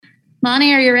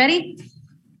Monty, are you ready?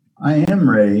 I am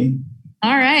ready.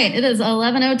 All right, it is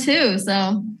 11:02,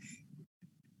 so.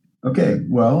 Okay,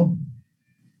 well,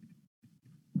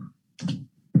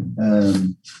 I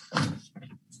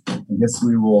guess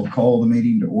we will call the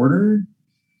meeting to order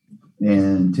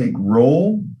and take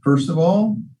roll, first of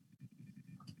all.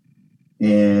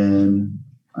 And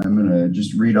I'm going to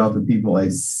just read off the people I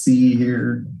see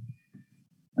here.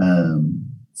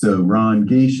 So Ron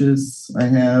Gacious, I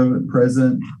have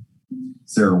present.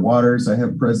 Sarah Waters, I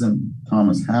have present.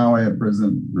 Thomas Howe, I have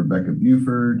present. Rebecca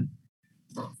Buford,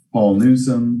 Paul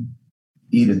Newsom,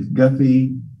 Edith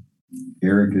Guffey,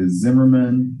 Erica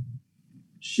Zimmerman,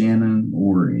 Shannon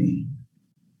Ori.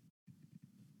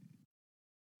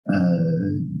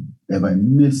 Have I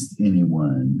missed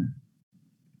anyone?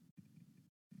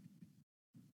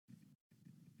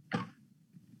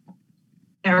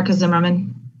 Erica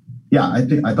Zimmerman. Yeah,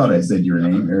 I thought I said your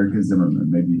name, Erica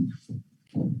Zimmerman, maybe.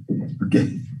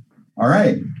 Okay. All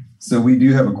right. So we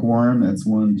do have a quorum. That's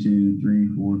 1, 2,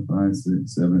 3, 4, 5,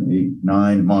 6, 7, 8,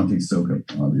 9. Monty Sokup,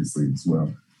 obviously, as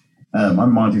well.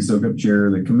 I'm Monty Sokup, chair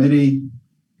of the committee.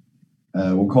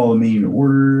 We'll call the meeting to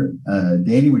order.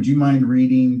 Danny, would you mind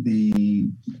reading the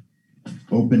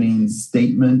opening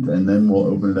statement, and then we'll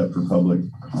open it up for public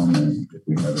comment if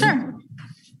we have Sure.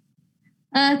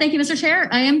 Thank you, Mr. Chair.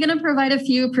 I am going to provide a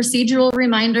few procedural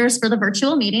reminders for the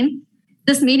virtual meeting.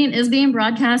 This meeting is being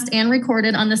broadcast and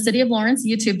recorded on the City of Lawrence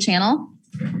YouTube channel.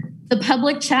 The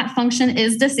public chat function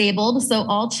is disabled, so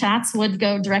all chats would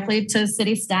go directly to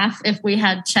city staff if we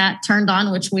had chat turned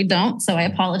on, which we don't, so I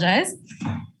apologize.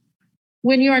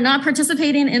 When you are not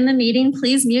participating in the meeting,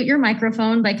 please mute your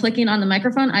microphone by clicking on the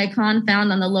microphone icon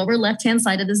found on the lower left-hand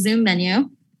side of the Zoom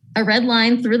menu. A red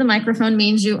line through the microphone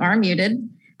means you are muted.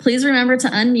 Please remember to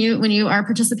unmute when you are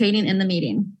participating in the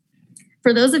meeting.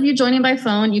 For those of you joining by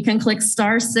phone, you can click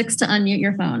 *6 to unmute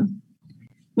your phone.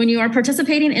 When you are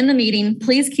participating in the meeting,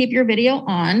 please keep your video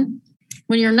on.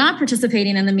 When you're not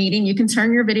participating in the meeting, you can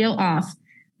turn your video off.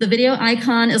 The video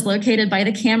icon is located by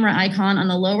the camera icon on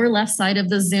the lower left side of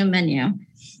the Zoom menu.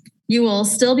 You will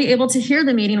still be able to hear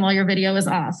the meeting while your video is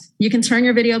off. You can turn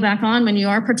your video back on when you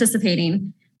are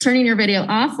participating. Turning your video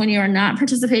off when you are not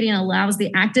participating allows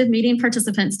the active meeting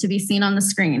participants to be seen on the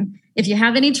screen. If you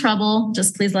have any trouble,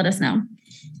 just please let us know.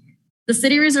 The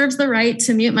city reserves the right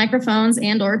to mute microphones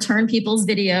and/or turn people's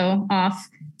video off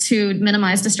to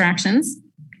minimize distractions.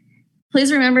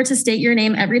 Please remember to state your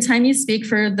name every time you speak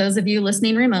for those of you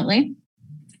listening remotely.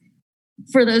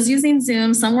 For those using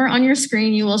Zoom, somewhere on your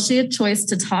screen, you will see a choice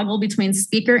to toggle between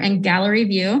speaker and gallery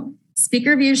view.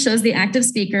 Speaker view shows the active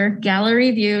speaker.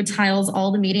 Gallery view tiles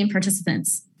all the meeting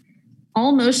participants.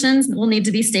 All motions will need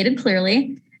to be stated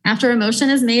clearly. After a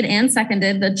motion is made and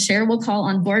seconded, the chair will call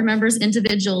on board members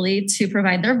individually to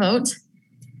provide their vote.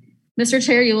 Mr.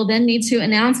 Chair, you will then need to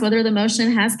announce whether the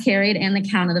motion has carried and the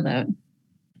count of the vote.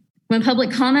 When public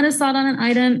comment is sought on an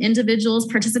item, individuals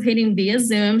participating via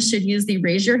Zoom should use the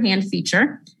raise your hand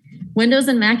feature. Windows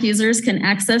and Mac users can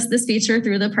access this feature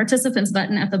through the participants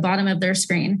button at the bottom of their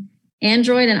screen.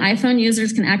 Android and iPhone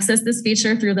users can access this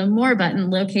feature through the More button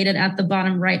located at the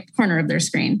bottom right corner of their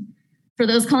screen. For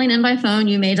those calling in by phone,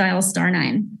 you may dial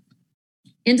 *9.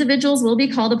 Individuals will be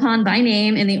called upon by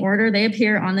name in the order they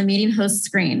appear on the meeting host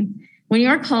screen. When you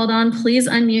are called on, please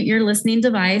unmute your listening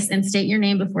device and state your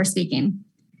name before speaking.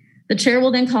 The chair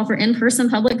will then call for in-person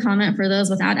public comment for those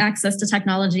without access to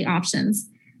technology options.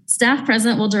 Staff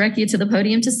present will direct you to the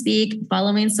podium to speak,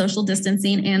 following social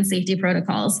distancing and safety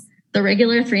protocols. The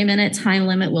regular 3-minute time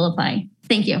limit will apply.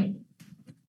 Thank you.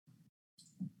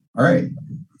 All right.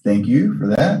 Thank you for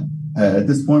that. At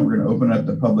this point, we're going to open up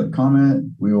the public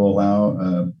comment. We will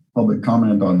allow public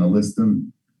comment on the list of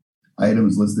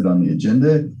items listed on the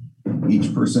agenda.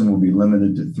 Each person will be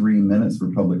limited to 3 minutes for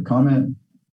public comment.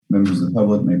 Members of the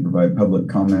public may provide public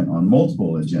comment on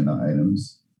multiple agenda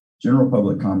items. General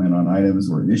public comment on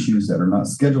items or issues that are not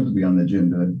scheduled to be on the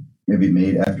agenda may be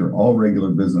made after all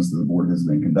regular business of the board has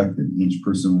been conducted. Each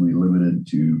person will be limited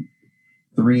to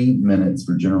 3 minutes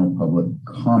for general public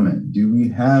comment. Do we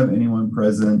have anyone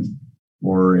present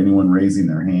or anyone raising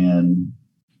their hand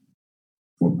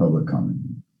for public comment?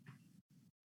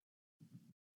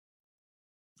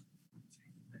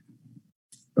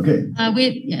 Okay.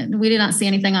 We do not see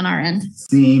anything on our end.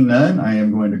 Seeing none, I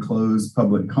am going to close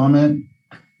public comment,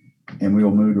 and we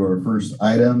will move to our first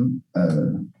item,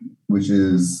 which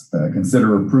is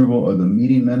consider approval of the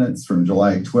meeting minutes from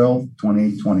July 12th,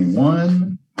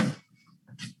 2021.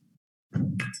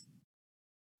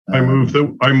 I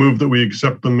move that we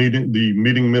accept the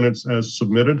meeting minutes as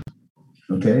submitted.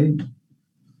 Okay.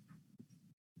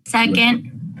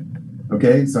 Second.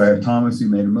 Okay, so I have Thomas who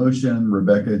made a motion,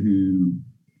 Rebecca who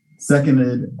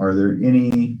seconded. Are there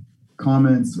any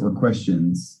comments or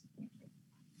questions?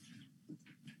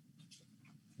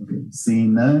 Okay,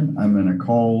 seeing none, I'm going to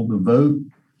call the vote,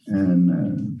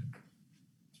 and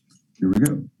here we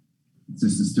go.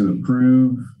 This is to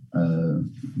approve the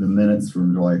minutes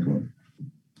from July 12th.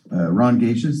 Ron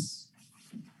Gacius?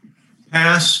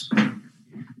 Pass.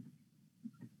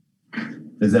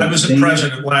 Is that I wasn't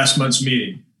present at last month's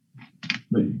meeting.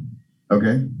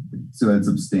 Okay, so that's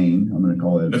abstain. I'm going to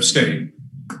call it Abstain.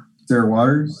 Sarah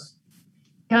Waters?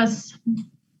 Yes.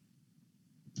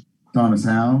 Thomas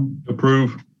Howe?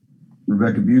 Approve.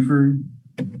 Rebecca Buford?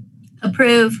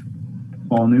 Approve.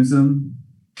 Paul Newsome?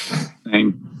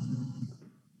 Same.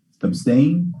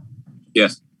 Abstain?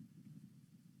 Yes.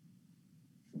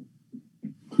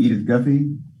 Edith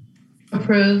Guffey?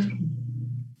 Approve.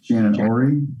 Shannon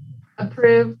Orey?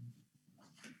 Approve.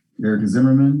 Erica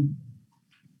Zimmerman?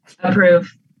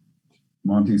 Approve.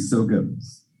 Monty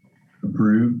Sokups?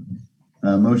 Approved.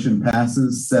 Motion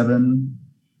passes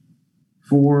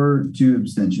 7-4, 2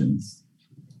 abstentions.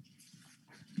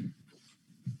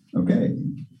 Okay.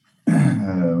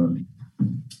 The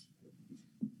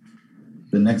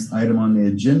next item on the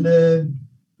agenda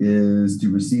is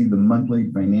to receive the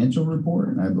monthly financial report,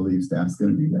 and I believe staff's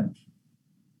going to do that.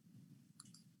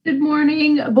 Good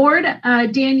morning, Board.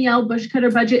 Danielle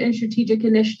Bushcutter, Budget and Strategic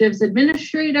Initiatives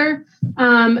Administrator.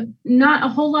 Not a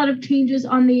whole lot of changes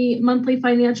on the monthly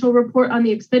financial report on the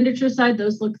expenditure side.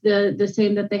 Those look the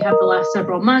same that they have the last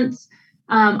several months.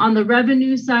 On the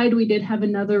revenue side, we did have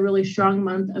another really strong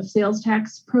month of sales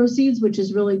tax proceeds, which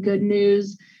is really good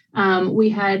news.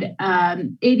 We had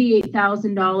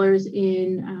 $88,000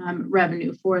 in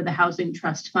revenue for the Housing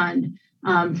Trust Fund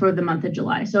for the month of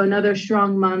July. So another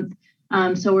strong month.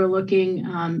 So we're looking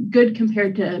good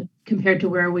compared to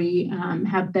where we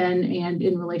have been and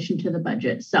in relation to the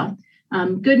budget. So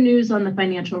good news on the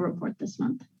financial report this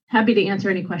month. Happy to answer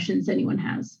any questions anyone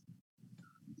has.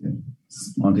 Okay.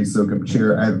 Monty Sokup,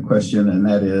 Chair, I have a question, and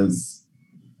that is,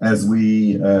 as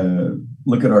we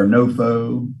look at our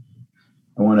NOFO,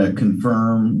 I want to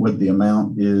confirm what the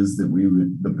amount is that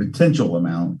the potential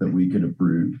amount that we could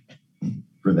approve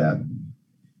for that.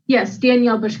 Yes,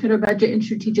 Danielle Bushcutter, Budget and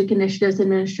Strategic Initiatives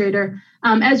Administrator.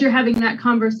 As you're having that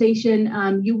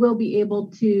conversation, you will be able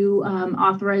to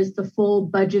authorize the full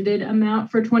budgeted amount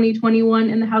for 2021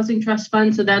 in the Housing Trust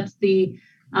Fund. So that's the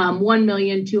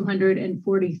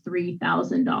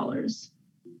 $1,243,000.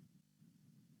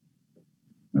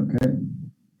 Okay.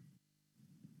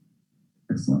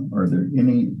 Excellent. Are there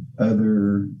any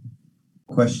other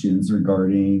questions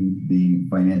regarding the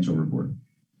financial report?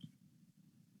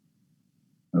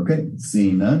 Okay,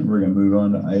 seeing none, we're going to move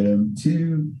on to item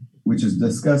 2, which is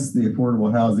discuss the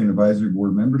Affordable Housing Advisory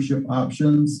Board membership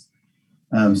options.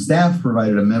 Staff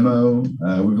provided a memo.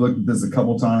 We've looked at this a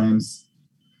couple times.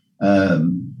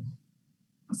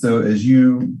 So as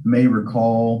you may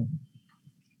recall,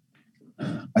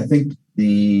 I think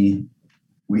we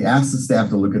asked the staff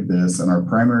to look at this, and our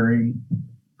primary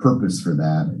purpose for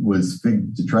that was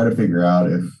to try to figure out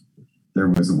if there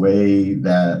was a way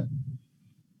that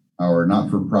our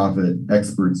not-for-profit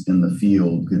experts in the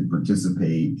field could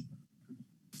participate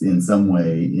in some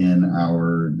way in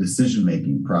our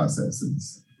decision-making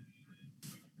processes.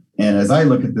 And as I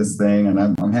look at this thing, and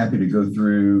I'm happy to go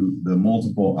through the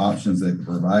multiple options they've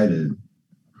provided,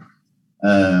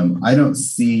 I don't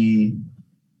see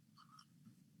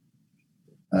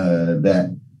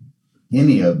that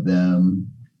any of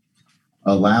them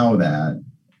allow that,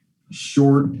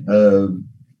 short of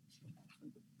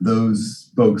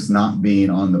those folks not being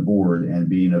on the board and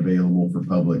being available for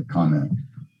public comment.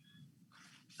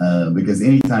 Because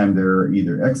anytime they're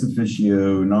either ex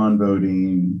officio,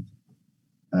 non-voting,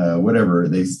 whatever,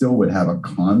 they still would have a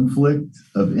conflict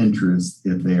of interest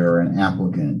if they are an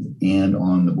applicant and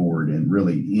on the board in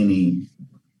really any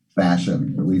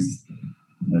fashion. At least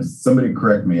somebody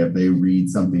correct me if they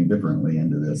read something differently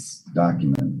into this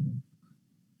document.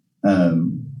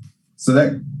 So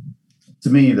that, to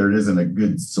me, there isn't a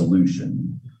good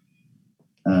solution.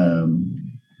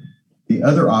 The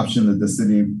other option that the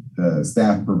city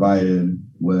staff provided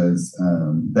was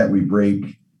that we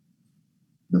break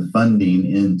the funding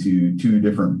into 2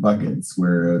 different buckets,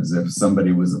 whereas if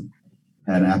somebody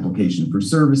had an application for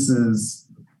services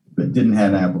but didn't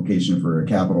have an application for a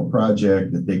capital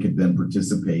project, that they could then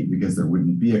participate because there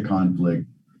wouldn't be a conflict.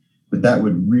 But that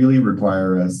would really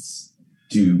require us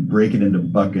to break it into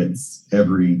buckets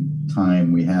every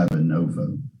time we have a no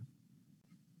vote.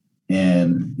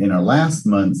 And in our last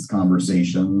month's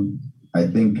conversation, I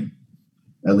think,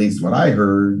 at least what I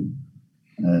heard,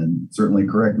 and certainly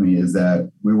correct me, is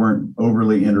that we weren't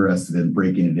overly interested in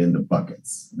breaking it into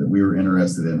buckets, that we were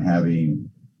interested in having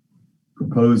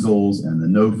proposals and the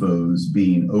NOFOs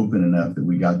being open enough that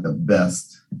we got the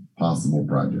best possible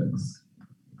projects.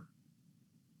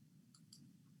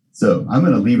 So I'm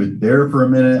going to leave it there for a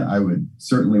minute. I would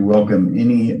certainly welcome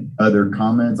any other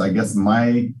comments. I guess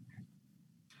my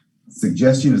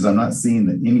suggestion is I'm not seeing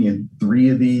that any of three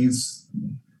of these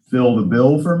fill the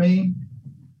bill for me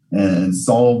and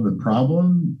solve the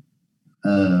problem.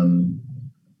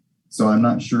 So I'm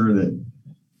not sure that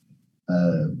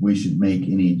we should make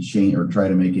any change or try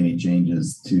to make any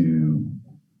changes to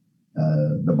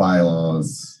the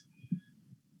bylaws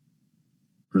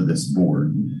for this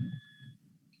board.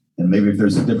 And maybe if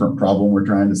there's a different problem we're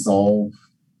trying to solve,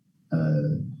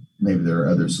 maybe there are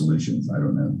other solutions. I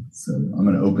don't know. So I'm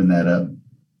going to open that up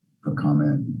for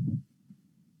comment.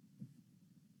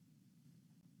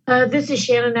 This is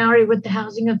Shannon Nowry with the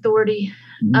Housing Authority.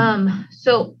 Mm-hmm.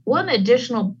 So one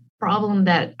additional problem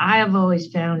that I have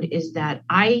always found is that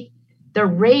the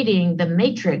rating, the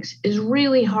matrix, is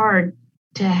really hard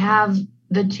to have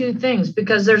the two things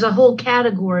because there's a whole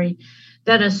category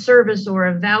that a service or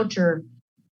a voucher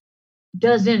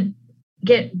doesn't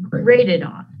get rated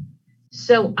on.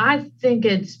 So I think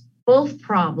it's both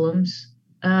problems.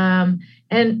 And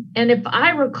if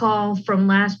I recall from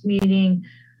last meeting,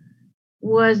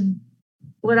 was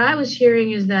what I was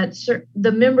hearing is that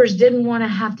the members didn't want to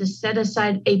have to set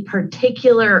aside a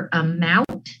particular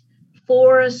amount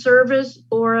for a service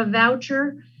or a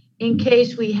voucher in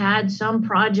case we had some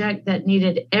project that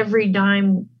needed every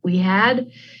dime we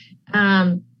had,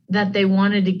 that they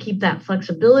wanted to keep that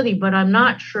flexibility. But I'm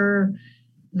not sure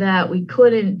that we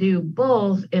couldn't do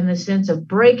both in the sense of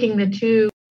breaking the two.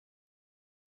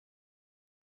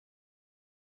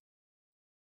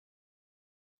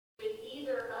 With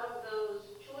either of those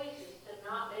choices to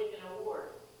not make an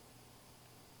award.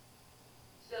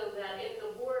 So that if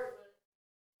the board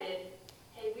said,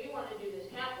 hey, we want to do this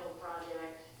capital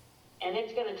project, and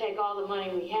it's going to take all the money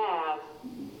we have,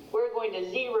 we're going to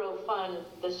zero fund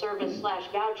the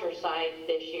service/voucher side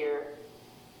this year.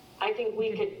 I think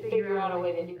we could figure out a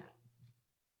way to do that.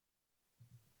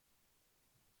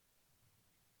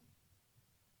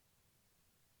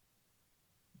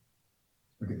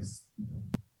 Okay.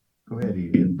 Go ahead,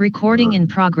 Edith. Recording in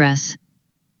progress.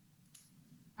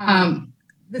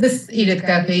 This is Edith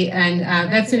Guppy, and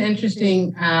that's an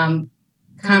interesting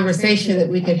conversation that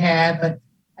we could have, but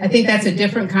I think that's a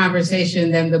different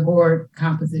conversation than the board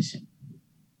composition.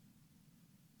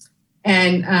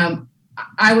 And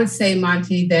I would say,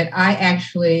 Monty, that I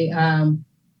actually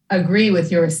agree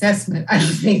with your assessment. I don't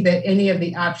think that any of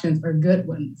the options are good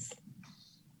ones.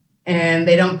 And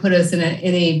they don't put us in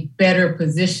any better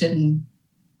position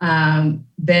than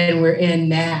we're in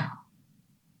now.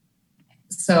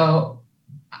 So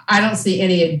I don't see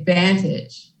any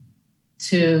advantage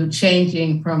to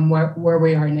changing from where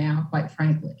we are now, quite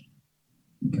frankly.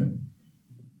 Okay.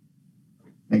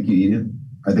 Thank you, Edith.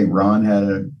 I think Ron had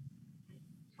a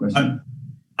question.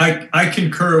 I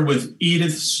concur with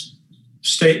Edith's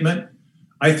statement.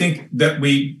 I think that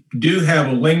we do have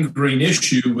a lingering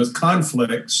issue with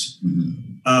conflicts,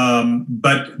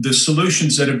 but the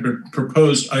solutions that have been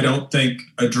proposed, I don't think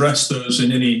address those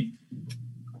in any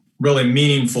really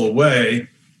meaningful way.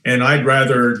 And I'd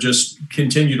rather just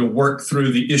continue to work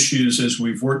through the issues as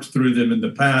we've worked through them in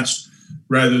the past,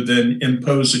 rather than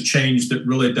impose a change that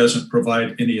really doesn't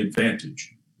provide any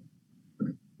advantage.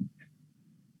 Okay,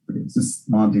 this is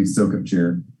Monty, SOCP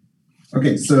chair.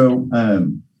 Okay, so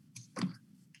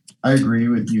I agree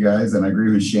with you guys, and I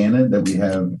agree with Shannon that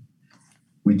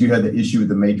we do have the issue with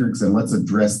the matrix, and let's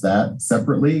address that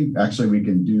separately. Actually, we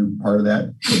can do part of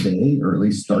that today, or at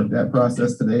least start that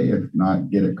process today, if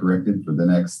not get it corrected for the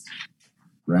next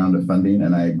round of funding.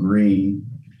 And I agree,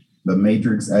 the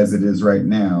matrix as it is right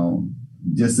now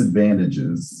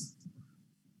disadvantages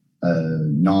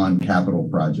non-capital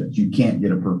projects. You can't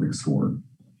get a perfect score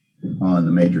on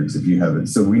the matrix if you have it.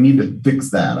 So we need to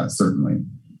fix that, certainly.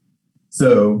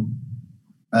 So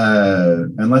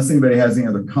unless anybody has any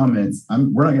other comments,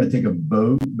 we're not going to take a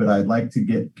vote, but I'd like to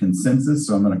get consensus.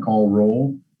 So I'm going to call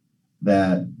roll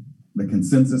that the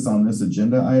consensus on this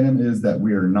agenda item is that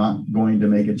we are not going to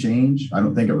make a change. I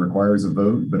don't think it requires a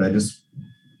vote, but I'm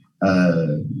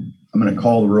going to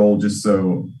call the roll just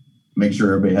so make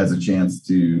sure everybody has a chance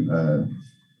to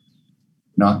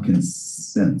not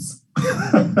consent.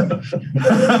 I don't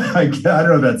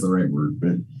know if that's the right word,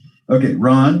 but okay,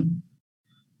 Ron.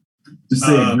 Just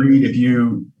say agreed if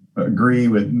you agree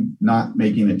with not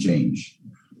making a change.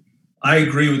 I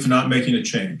agree with not making a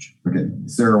change. Okay.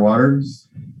 Sarah Waters?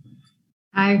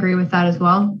 I agree with that as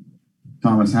well.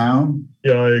 Thomas Howe,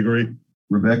 Yeah, I agree.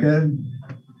 Rebecca,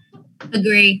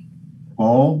 Agree.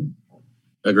 Paul,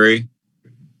 Agree.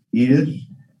 Edith,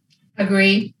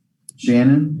 Agree.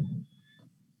 Shannon.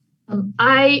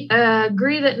 I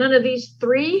agree that none of these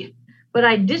three, but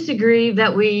I disagree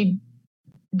that we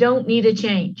don't need a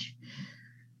change.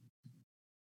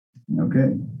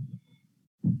 Okay.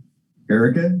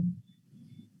 Erica,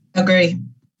 Agree.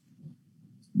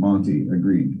 Monty,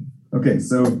 agreed. Okay,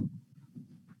 so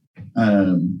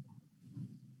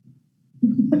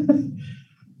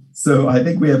so I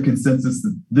think we have consensus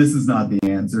that this is not the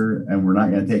answer, and we're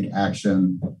not going to take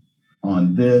action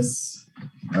on this.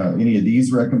 Any of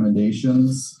these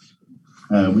recommendations.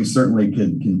 We certainly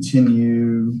could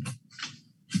continue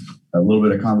a little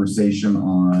bit of conversation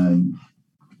on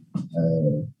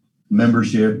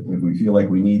membership if we feel like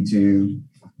we need to.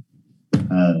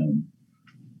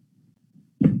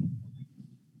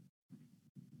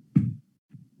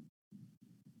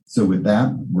 So with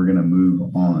that, we're going to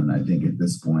move on. I think at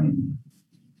this point,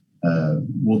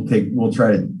 we'll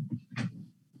try to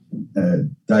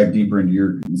dive deeper into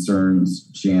your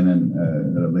concerns, Shannon,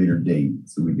 at a later date,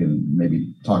 so we can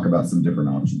maybe talk about some different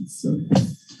options. So,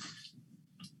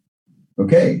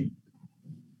 okay,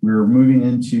 we're moving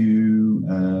into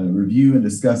review and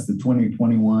discuss the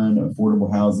 2021 Affordable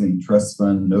Housing Trust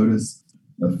Fund Notice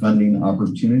of Funding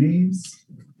Opportunities.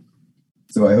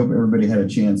 So I hope everybody had a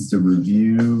chance to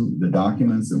review the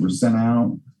documents that were sent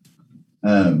out.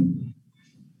 I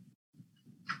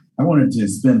wanted to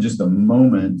spend just a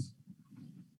moment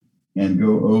and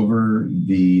go over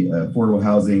the affordable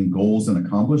housing goals and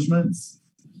accomplishments,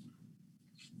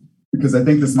 because I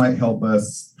think this might help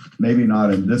us, maybe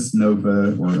not in this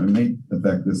NOFA, or it may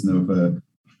affect this NOFA,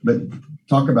 but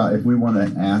talk about if we want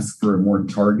to ask for a more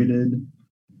targeted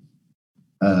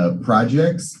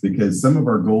projects, because some of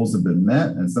our goals have been met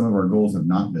and some of our goals have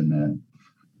not been met.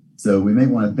 So we may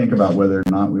want to think about whether or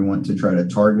not we want to try to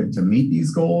target to meet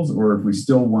these goals, or if we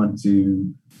still want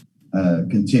to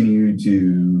continue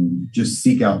to just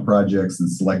seek out projects and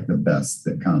select the best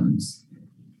that comes.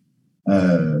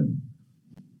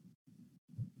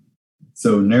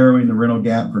 So narrowing the rental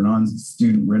gap for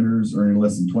non-student renters earning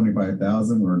less than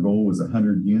 $25,000, where our goal was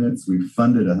 100 units, we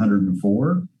funded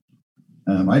 104.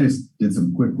 I just did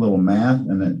some quick little math,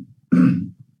 and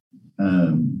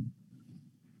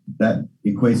that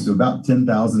equates to about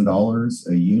 $10,000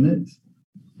 a unit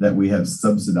that we have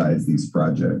subsidized these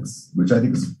projects, which I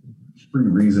think is pretty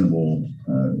reasonable.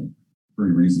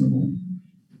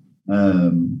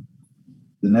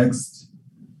 The next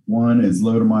one is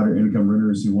low to moderate income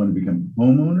renters who want to become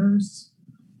homeowners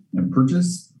and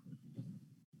purchase.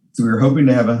 So we were hoping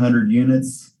to have 100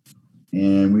 units,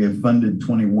 and we have funded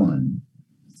 21.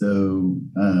 So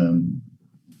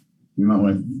we might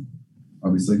want to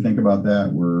obviously think about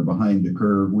that. We're behind the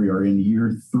curve. We are in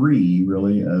year 3,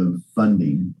 really, of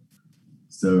funding.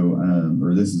 So,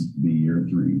 or this is the year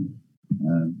 3.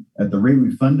 At the rate we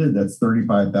funded, that's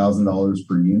 $35,000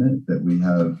 per unit that we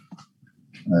have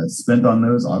spent on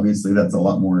those. Obviously, that's a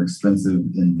lot more expensive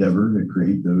endeavor to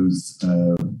create those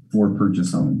for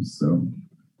purchase homes. So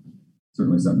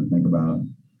certainly something to think about.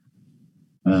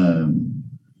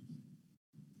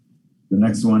 The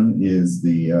next one is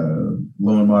the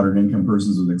low and moderate income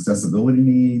persons with accessibility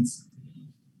needs.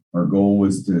 Our goal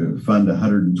was to fund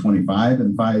 125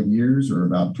 in 5 years, or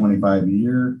about 25 a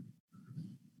year.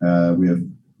 We have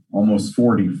almost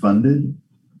 40 funded.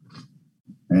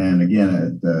 And again,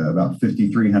 at about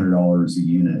 $5,300 a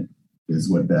unit is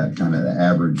what that kind of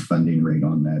average funding rate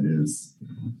on that is.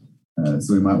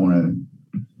 So we might want to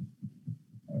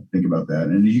think about that.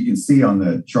 And as you can see on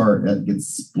the chart, that gets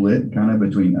split kind of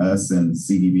between us and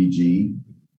CDBG.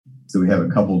 So we have a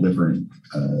couple different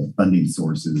funding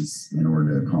sources in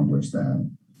order to accomplish that.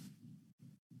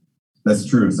 That's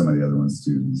true of some of the other ones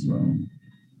too as well.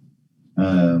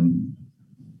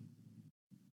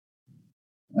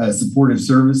 Supportive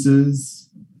services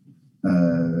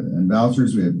and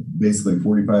vouchers. We have basically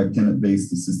 45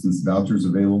 tenant-based assistance vouchers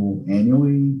available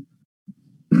annually.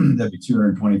 That'd be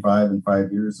 225 in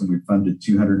 5 years, and we funded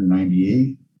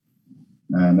 298.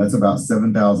 And that's about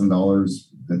 $7,000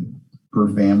 per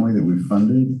family that we've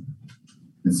funded.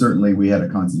 And certainly we had a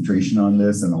concentration on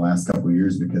this in the last couple of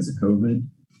years because of COVID.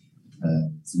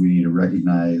 So we need to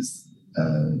recognize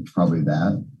probably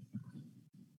that.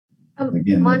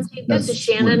 Again, Monty, this is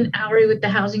Shannon Oury with the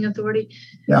Housing Authority.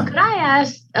 Yeah. Could I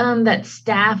ask that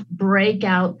staff break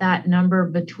out that number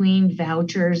between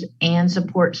vouchers and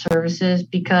support services?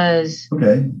 Because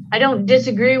I don't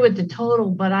disagree with the total,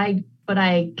 but I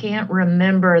can't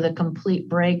remember the complete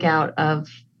breakout of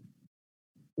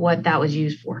what that was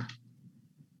used for.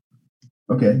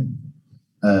 Okay.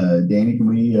 Danny,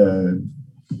 can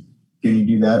you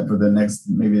do that for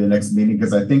maybe the next meeting?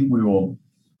 Because I think we will,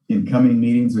 in coming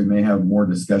meetings, we may have more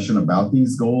discussion about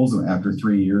these goals. After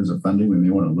 3 years of funding, we may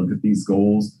want to look at these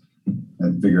goals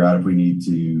and figure out if we need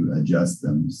to adjust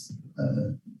them.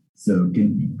 So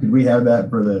could we have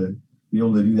that be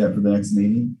able to do that for the next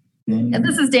meeting? Danny?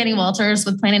 This is Danny Walters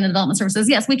with Planning and Development Services.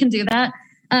 Yes, we can do that.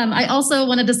 I also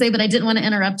wanted to say, but I didn't want to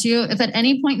interrupt you. If at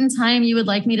any point in time you would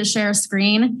like me to share a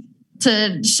screen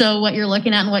to show what you're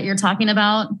looking at and what you're talking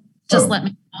about, just let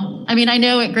me know. I mean, I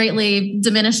know it greatly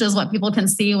diminishes what people can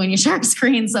see when you share a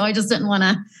screen, so I just didn't want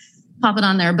to pop it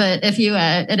on there. But if you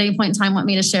at any point in time want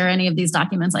me to share any of these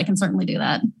documents, I can certainly do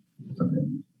that. Okay.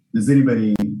 Does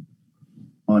anybody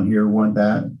on here want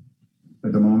that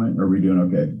at the moment? Or are we doing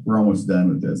okay? We're almost done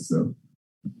with this. So,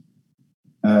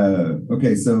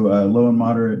 okay. So low and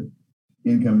moderate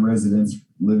income residents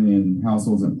living in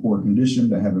households in poor condition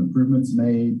to have improvements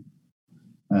made.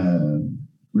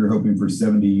 We're hoping for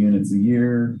 70 units a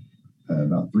year,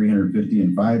 about 350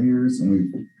 in 5 years, and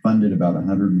we've funded about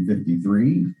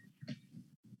 153.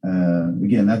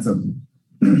 Again, that's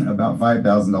about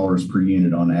 $5,000 per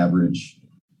unit on average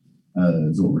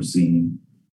is what we're seeing.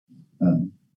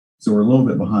 So we're a little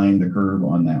bit behind the curve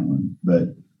on that one,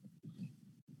 but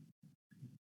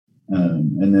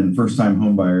and then first-time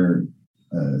homebuyer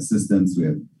assistance, we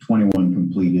have 21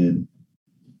 completed,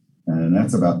 and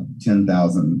that's about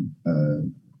 10,000.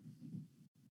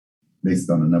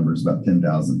 Based on the numbers, about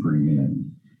 10,000 per unit.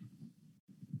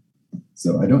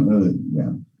 So I don't know that, yeah.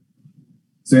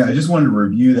 So yeah, I just wanted to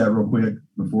review that real quick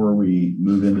before we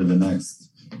move into the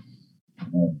next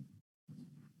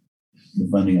the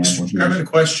funding application. Chairman, a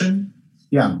question?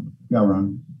 Yeah,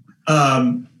 Ron.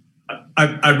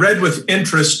 I read with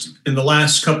interest in the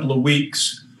last couple of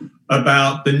weeks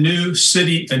about the new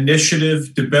city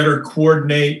initiative to better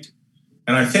coordinate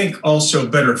and I think also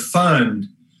better fund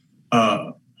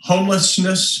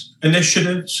homelessness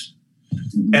initiatives.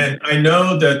 And I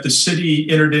know that the city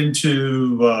entered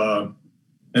into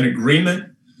an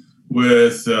agreement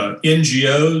with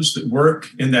NGOs that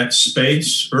work in that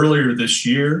space earlier this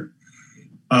year.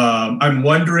 I'm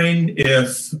wondering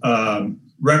if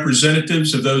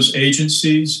representatives of those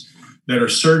agencies that are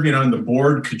serving on the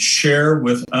board could share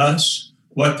with us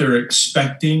what they're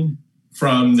expecting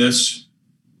from this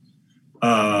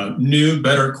new,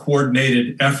 better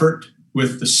coordinated effort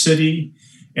with the city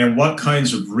and what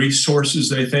kinds of resources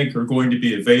they think are going to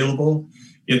be available.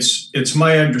 It's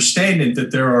my understanding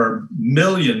that there are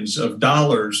millions of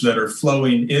dollars that are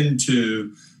flowing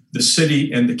into the city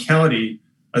and the county,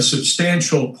 a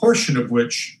substantial portion of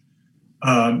which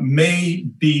may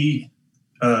be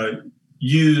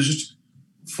used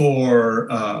for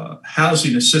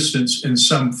housing assistance in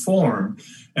some form.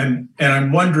 And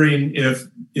I'm wondering if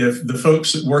the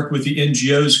folks that work with the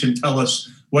NGOs can tell us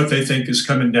what they think is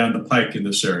coming down the pike in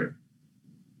this area.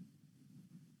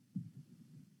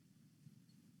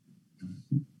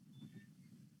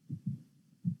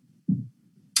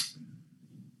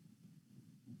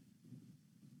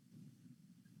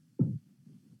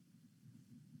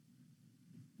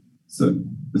 So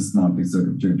this is Monty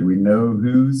Secretary. Do we know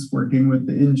who's working with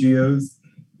the NGOs?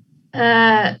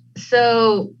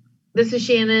 So this is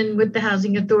Shannon with the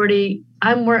Housing Authority.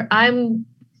 I'm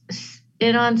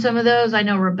in on some of those. I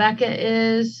know Rebecca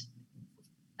is.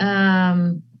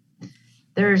 There's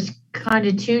kind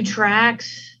of two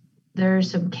tracks. There's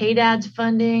some KDADS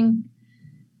funding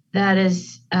that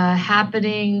is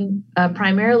happening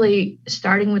primarily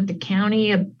starting with the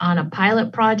county on a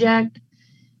pilot project.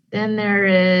 Then there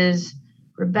is,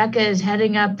 Rebecca is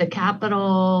heading up the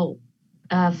capital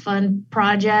fund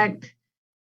project.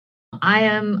 I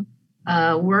am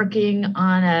working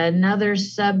on another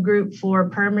subgroup for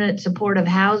permanent supportive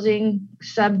housing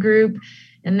subgroup.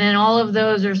 And then all of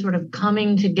those are sort of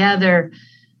coming together.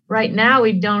 Right now,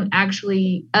 we don't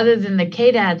actually, other than the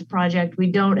KDADS project,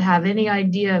 we don't have any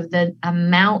idea of the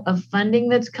amount of funding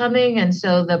that's coming. And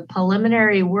so the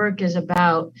preliminary work is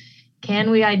about,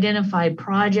 can we identify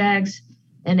projects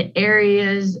and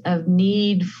areas of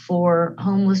need for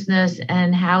homelessness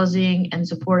and housing and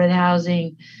supported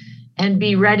housing, and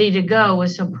be ready to go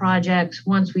with some projects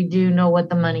once we do know what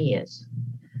the money is.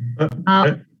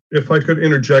 If I could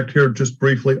interject here just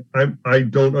briefly, I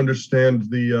don't understand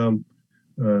the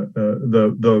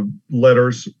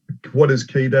letters. What is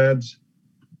KDADS?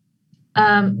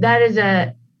 That is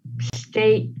a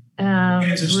state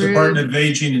Kansas Department of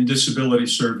Aging and Disability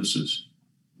Services.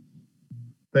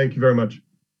 Thank you very much.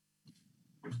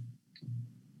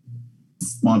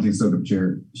 Monty Sokup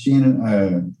Chair.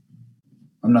 Shannon,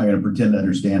 I'm not going to pretend to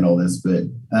understand all this, but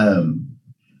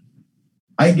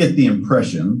I get the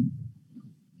impression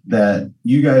that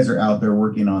you guys are out there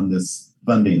working on this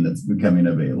funding that's becoming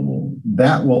available.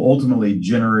 That will ultimately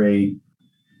generate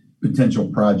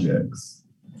potential projects.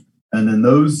 And then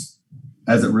those,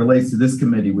 as it relates to this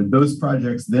committee, would those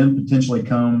projects then potentially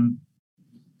come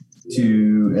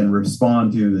to and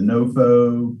respond to the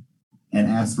NOFO and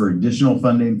ask for additional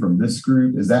funding from this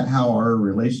group? Is that how our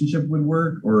relationship would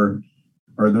work? Or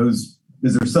is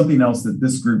there something else that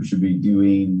this group should be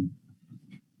doing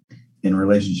in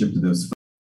relationship to those funds?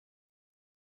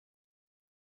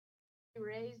 We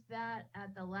raised that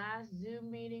at the last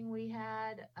Zoom meeting we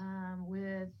had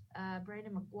with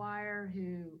Brandon McGuire,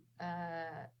 who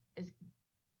is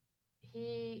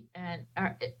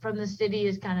from the city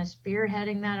is kind of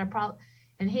spearheading that.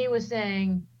 And he was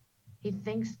saying he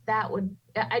thinks that would,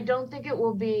 I don't think it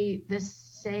will be the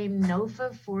same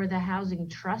NOFA for the housing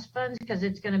trust funds because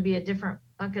it's going to be a different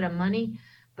bucket of money,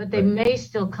 but they may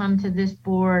still come to this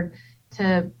board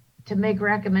to make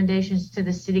recommendations to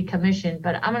the city commission.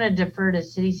 But I'm going to defer to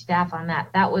city staff on that.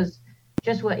 That was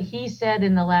just what he said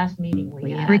in the last meeting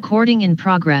we had. Recording in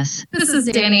progress. This is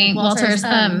Danny Walters.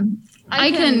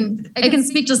 I can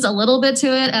speak just a little bit to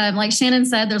it. Like Shannon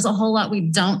said, there's a whole lot we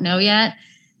don't know yet.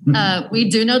 We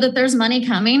do know that there's money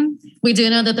coming. We do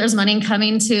know that there's money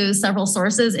coming to several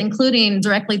sources, including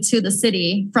directly to the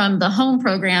city from the home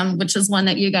program, which is one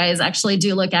that you guys actually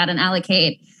do look at and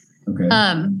allocate.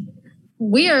 Okay.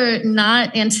 We are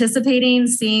not anticipating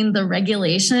seeing the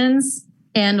regulations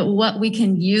and what we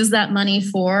can use that money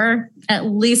for, at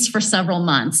least for several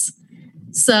months.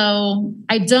 So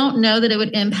I don't know that it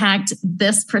would impact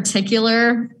this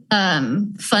particular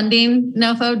funding,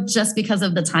 NOFO, just because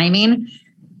of the timing.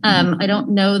 I don't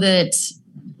know that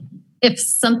if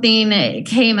something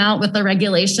came out with the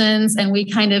regulations and we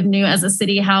kind of knew as a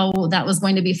city how that was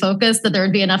going to be focused, that there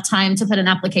would be enough time to put an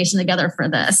application together for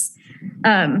this.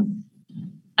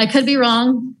 I could be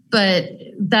wrong, but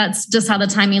that's just how the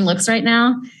timing looks right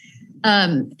now.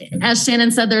 As Shannon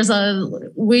said, there are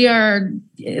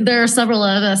several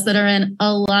of us that are in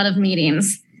a lot of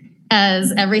meetings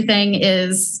as everything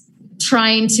is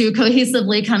trying to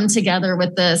cohesively come together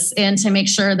with this and to make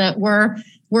sure that we're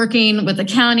working with the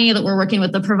county, that we're working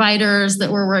with the providers,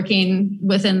 that we're working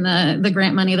within the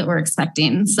grant money that we're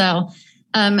expecting. So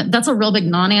that's a real big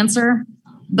non-answer,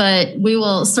 but we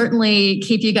will certainly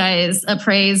keep you guys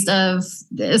appraised of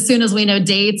as soon as we know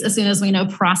dates, as soon as we know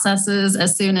processes,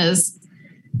 as soon as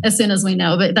we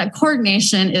know. But that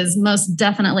coordination is most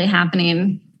definitely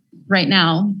happening right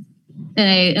now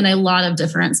in a lot of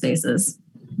different spaces.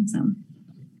 So.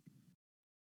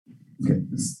 Okay,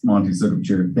 this is Monty Sukup,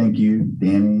 Chair. Thank you,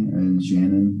 Danny and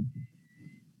Shannon.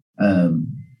 Are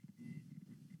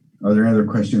there any other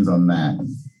questions on that?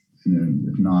 And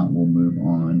if not, we'll move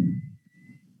on.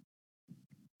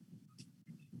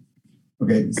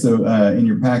 Okay, so in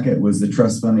your packet was the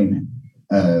trust fund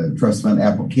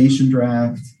application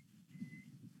draft.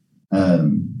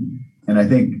 And I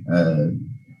think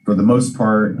for the most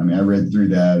part, I mean, I read through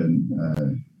that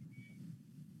and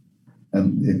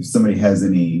if somebody has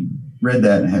read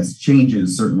that and has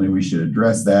changes, certainly we should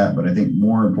address that. But I think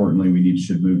more importantly, we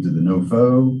should move to the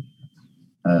NOFO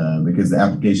because the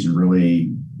application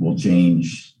really will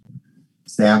change.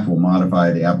 Staff will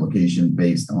modify the application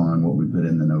based on what we put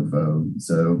in the NOFO.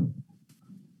 So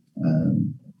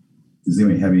does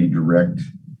anybody have any direct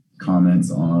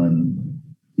comments on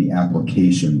the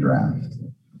application draft?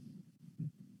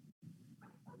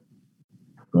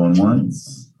 Going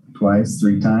once? Twice,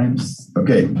 3 times?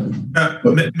 Okay.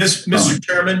 Mr.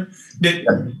 Chairman,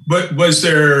 was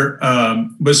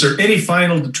there any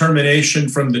final determination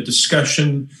from the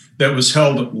discussion that was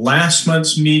held at last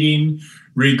month's meeting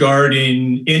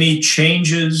regarding any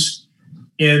changes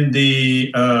in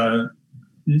the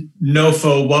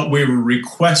NOFO, what we were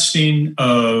requesting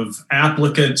of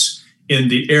applicants in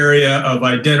the area of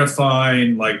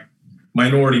identifying like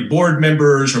minority board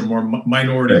members or more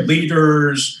minority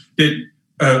leaders?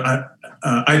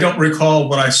 I don't recall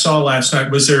what I saw last night.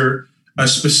 Was there a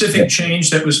specific change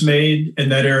that was made in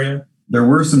that area? There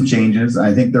were some changes.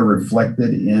 I think they're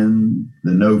reflected in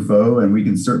the NOFO, and we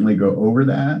can certainly go over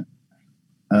that.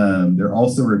 They're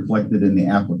also reflected in the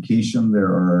application.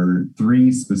 There are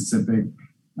 3 specific,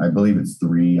 I believe it's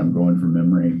 3, I'm going from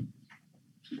memory,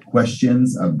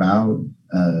 questions about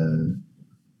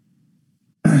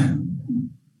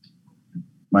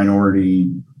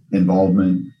minority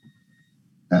involvement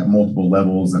at multiple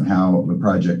levels and how the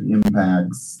project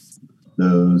impacts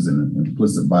those and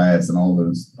implicit bias and all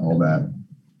that.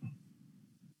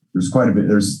 There's quite a bit.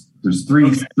 There's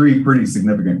 3 pretty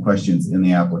significant questions in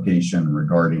the application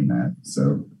regarding that.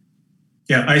 So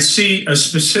yeah, I see a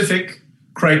specific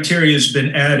criteria has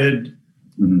been added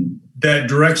Mhm. that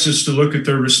directs us to look at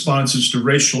their responses to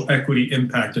racial equity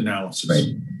impact analysis.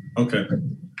 Right. Okay.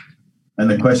 And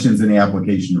the questions in the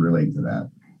application relate to that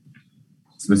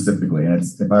specifically. And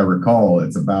it's, if I recall,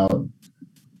 it's about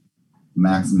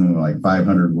maximum like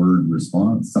 500 word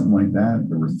response, something like that.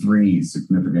 There were 3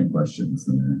 significant questions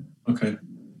in there. Okay.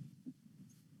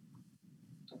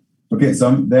 Okay,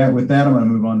 so with that, I'm going to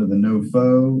move on to the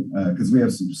NOFO because we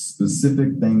have some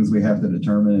specific things we have to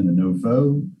determine in the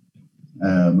NOFO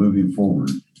moving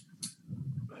forward.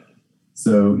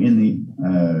 So in the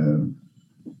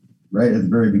right at the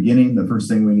very beginning, the first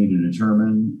thing we need to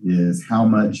determine is how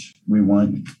much we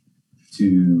want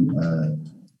to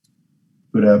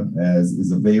put up as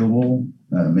is available,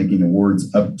 making awards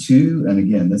up to, and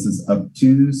again, this is up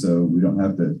to, so we don't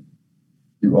have to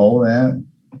do all of that.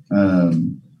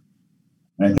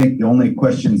 I think the only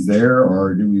questions there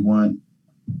are, do we want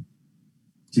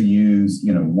to use,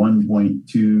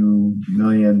 $1.2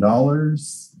 million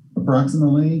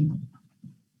approximately?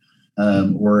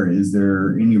 Or is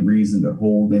there any reason to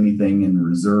hold anything in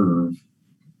reserve?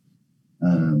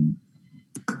 The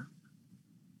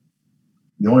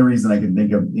only reason I can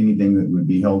think of anything that would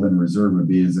be held in reserve would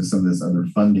be as if some of this other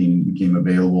funding became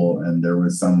available and there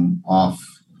was some off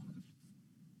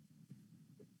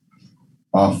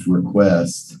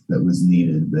request that was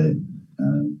needed. But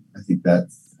I think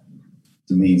that,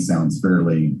 to me, sounds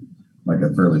fairly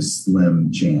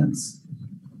slim chance.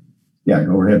 Yeah,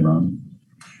 go ahead, Ron.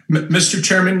 Mr.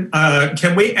 Chairman,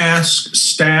 can we ask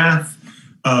staff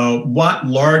what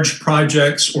large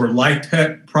projects or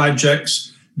LIHTC projects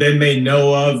they may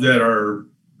know of that are,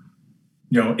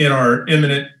 in our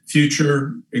imminent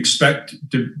future, expect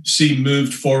to see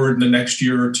moved forward in the next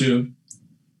year or two?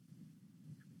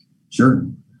 Sure.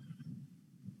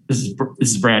 This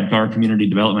is Brad Carr, Community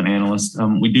Development Analyst.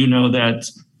 We do know that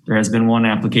there has been one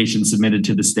application submitted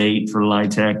to the state for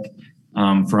LIHTC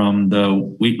from the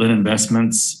Wheatland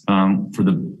Investments for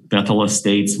the Bethel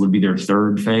Estates would be their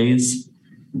 3rd phase.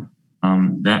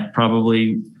 That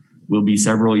probably will be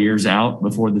several years out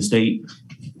before the state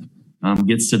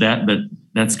gets to that, but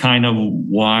that's kind of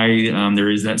why there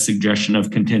is that suggestion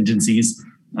of contingencies.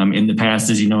 In the past,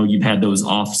 as you know, you've had those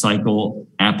off-cycle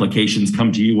applications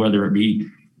come to you, whether it be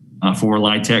for a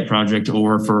LIHTC project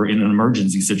or for in an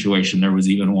emergency situation. There was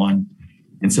even one.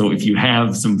 And so if you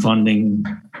have some funding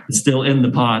still in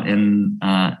the pot and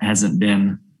hasn't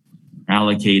been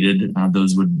allocated,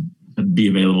 those would be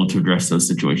available to address those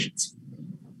situations.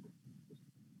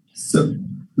 So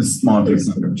this is Monty,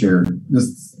 Chair.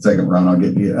 Just a second, Ron, I'll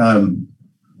get you.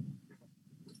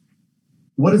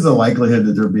 What is the likelihood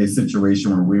that there'd be a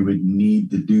situation where we would need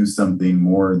to do something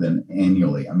more than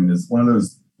annually? I mean, does one of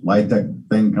those LIHTC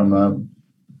thing come up?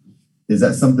 Is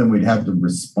that something we'd have to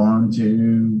respond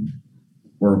to?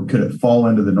 Or could it fall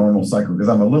into the normal cycle? Because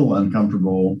I'm a little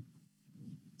uncomfortable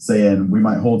saying we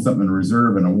might hold something in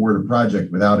reserve and award a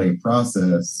project without a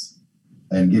process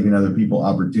and giving other people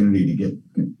opportunity to get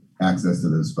access to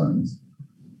those funds.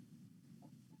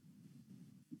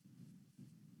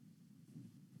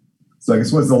 So I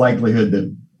guess what's the likelihood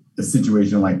that a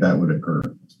situation like that would occur?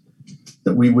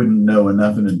 That we wouldn't know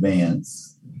enough in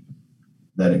advance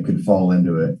that it could fall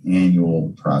into an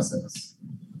annual process?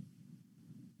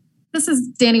 This is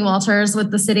Danny Walters with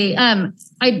the city. I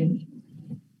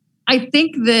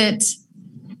think that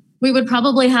we would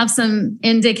probably have some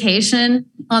indication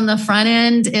on the front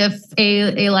end if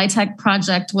a LIHTC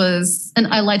project was, a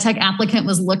LIHTC applicant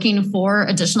was looking for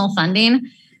additional funding.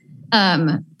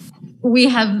 We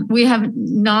have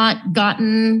not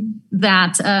gotten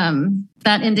that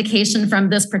that indication from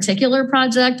this particular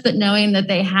project, but knowing that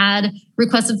they had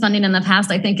requested funding in the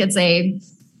past, I think it's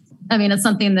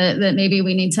something that maybe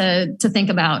we need to think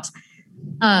about.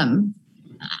 I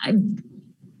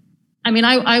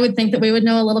would think that we would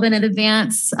know a little bit in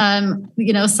advance.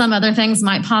 Some other things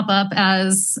might pop up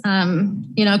as,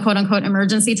 quote unquote,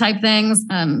 emergency type things.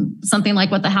 Something like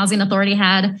what the Housing Authority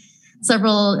had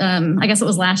several, I guess it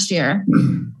was last year,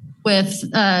 with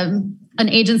an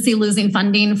agency losing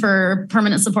funding for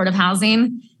permanent supportive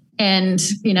housing and,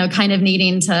 kind of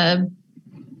needing to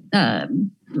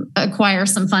acquire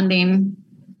some funding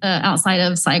outside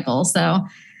of cycle. So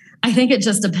I think it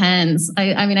just depends.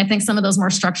 I think some of those more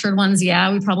structured ones,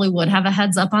 we probably would have a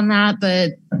heads up on that,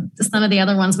 but some of the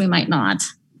other ones we might not.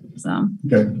 So.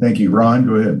 Okay, thank you. Ron,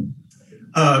 go ahead.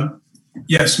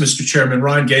 Yes, Mr. Chairman,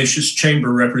 Ron Gacious,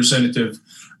 Chamber Representative.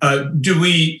 Do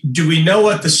we know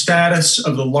what the status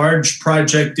of the large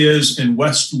project is in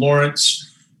West Lawrence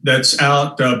that's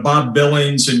out Bob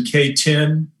Billings and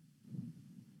K10?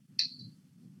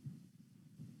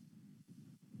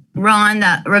 Ron,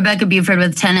 that Rebecca Buford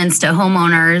with Tenants to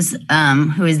Homeowners,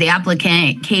 who is the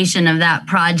application of that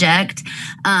project.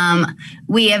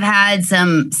 We have had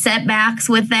some setbacks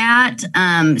with that.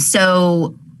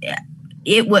 So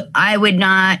I would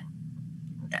not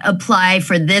apply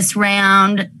for this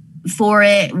round for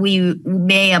it. We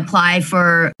may apply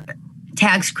for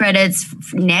tax credits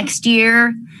next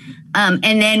year.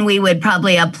 And then we would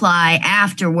probably apply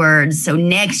afterwards. So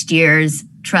next year's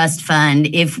trust fund,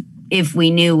 if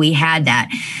we knew we had that.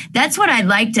 That's what I'd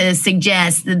like to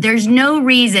suggest, that there's no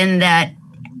reason that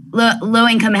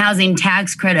low-income housing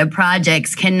tax credit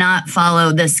projects cannot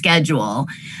follow the schedule.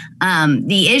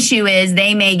 The issue is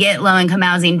they may get low-income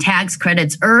housing tax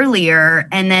credits earlier,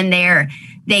 and then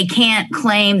they can't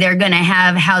claim they're going to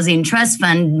have housing trust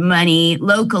fund money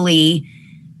locally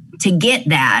to get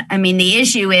that. I mean, the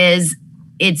issue is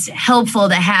it's helpful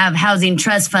to have housing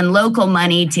trust fund local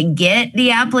money to get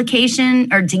the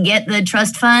application or to get the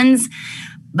trust funds,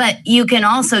 but you can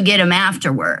also get them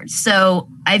afterwards. So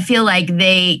I feel like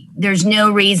there's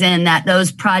no reason that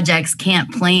those projects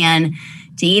can't plan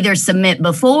to either submit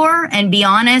before and be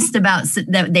honest about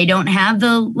that they don't have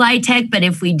the LIHTC, but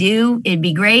if we do, it'd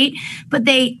be great. But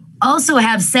they also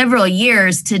have several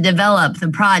years to develop the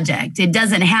project. It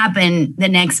doesn't happen the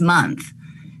next month.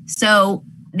 So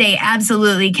they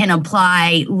absolutely can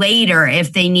apply later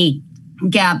if they need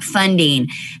gap funding.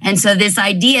 And so this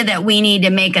idea that we need to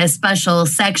make a special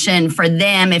section for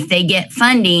them if they get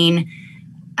funding,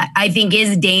 I think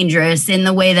is dangerous in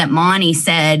the way that Monty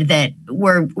said, that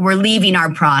we're leaving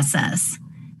our process.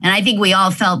 And I think we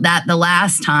all felt that the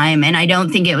last time. And I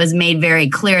don't think it was made very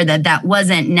clear that that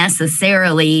wasn't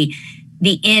necessarily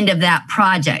the end of that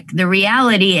project. The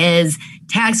reality is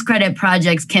tax credit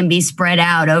projects can be spread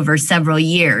out over several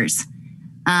years.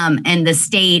 And the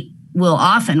state will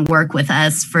often work with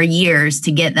us for years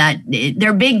to get that.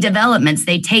 They're big developments.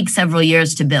 They take several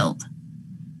years to build.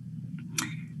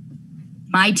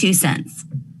 My 2 cents.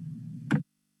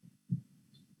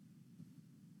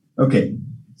 Okay,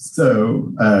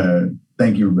 so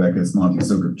thank you, Rebecca. It's Monty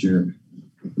Sogrup, Chair.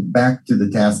 Back to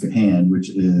the task at hand, which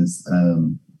is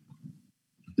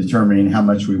determining how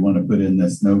much we want to put in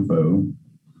this NOFO.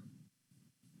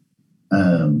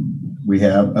 We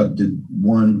have up to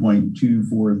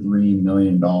 $1.243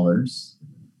 million to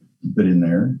put in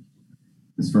there.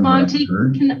 Monty,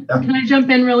 can I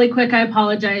jump in really quick? I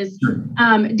apologize. Sure.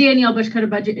 Danielle Bushcutter,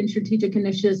 Budget and Strategic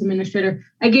Initiatives Administrator.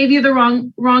 I gave you the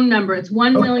wrong number. It's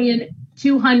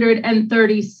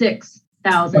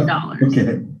 $1,236,000.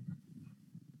 Okay.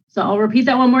 So I'll repeat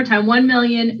that one more time.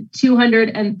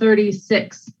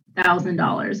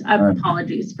 $1,236,000.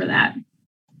 Apologies for that.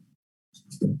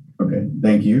 Okay,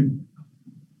 thank you.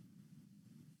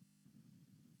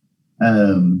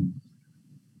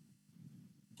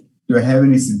 Do I have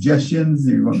any suggestions?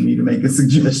 Do you want me to make a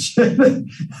suggestion?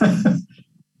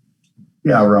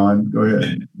 Yeah, Ron, go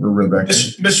ahead. Or Rebecca.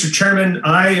 Mr. Chairman,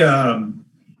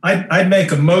 I'd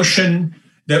make a motion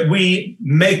that we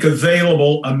make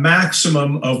available a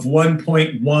maximum of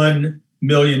 $1.1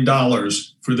 million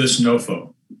for this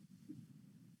NOFO.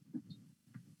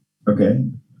 Okay.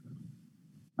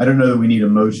 I don't know that we need a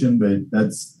motion, but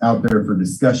that's out there for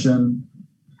discussion.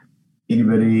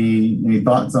 Any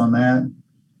thoughts on that?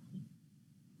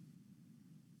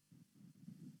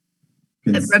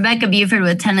 Rebecca Buford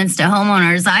with Tenants to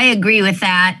Homeowners. I agree with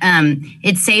that.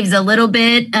 It saves a little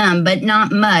bit, but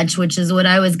not much, which is what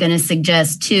I was going to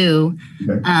suggest too.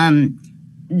 Okay.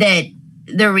 That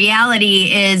the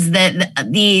reality is that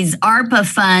these ARPA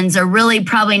funds are really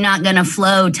probably not going to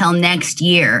flow till next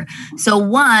year. So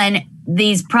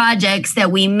these projects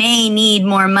that we may need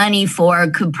more money for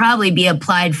could probably be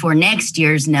applied for next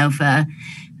year's NOFO.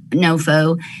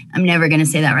 I'm never going to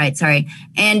say that right. Sorry.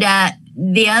 And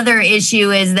the other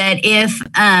issue is that if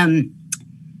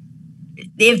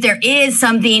there is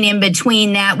something in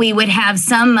between that, we would have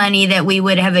some money that we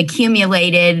would have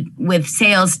accumulated with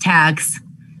sales tax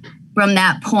from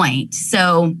that point.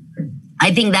 So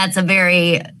I think that's a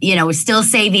very, still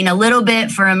saving a little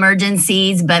bit for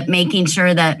emergencies, but making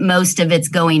sure that most of it's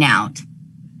going out.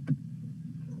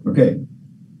 Okay.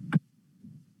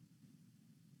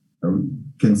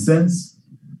 Consents?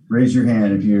 Raise your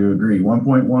hand if you agree.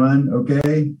 1.1,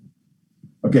 okay?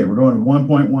 Okay, we're going to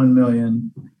 1.1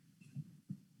 million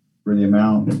for the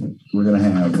amount we're going to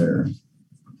have there.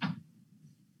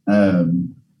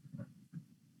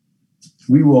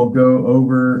 We will go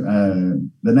over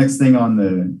the next thing on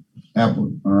the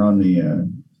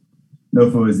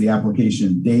NOFO is the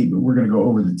application date, but we're going to go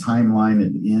over the timeline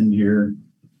at the end here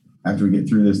after we get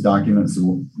through this document.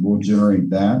 So we'll generate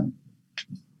that.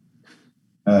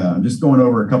 I'm just going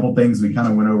over a couple things we kind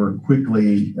of went over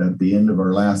quickly at the end of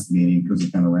our last meeting because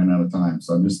we kind of ran out of time.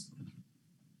 So I'm just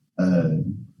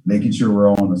making sure we're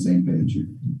all on the same page here.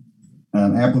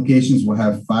 Applications will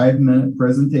have 5-minute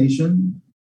presentation,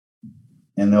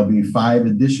 and there'll be 5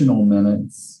 additional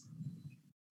minutes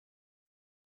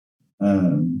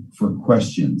for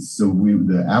questions. So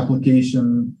the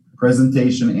application,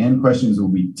 presentation, and questions will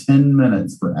be 10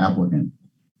 minutes per applicant.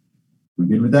 We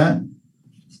good with that?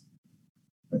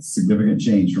 That's significant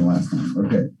change from last time.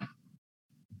 Okay.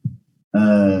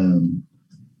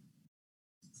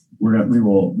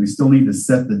 We still need to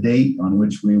set the date on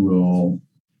which we will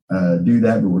do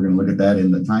that, but we're going to look at that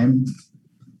in the time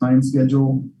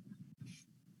schedule.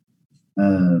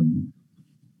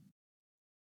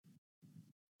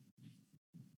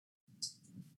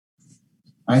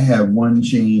 I have one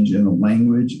change in the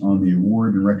language on the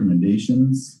award and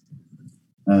recommendations.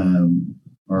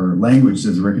 Our language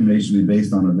says the recommendation will be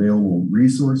based on available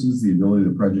resources, the ability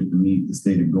of the project to meet the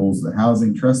stated goals of the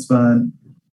Housing Trust Fund,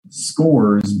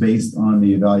 scores based on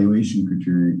the evaluation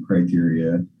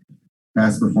criteria,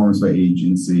 past performance by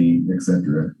agency,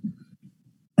 etc.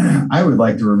 I would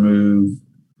like to remove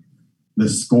the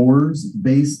scores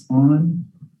based on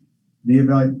the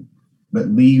evaluation, but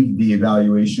leave the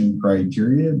evaluation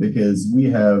criteria, because we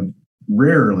have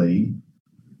rarely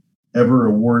ever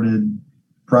awarded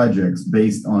projects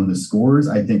based on the scores.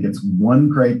 I think it's one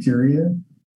criteria.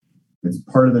 It's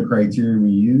part of the criteria we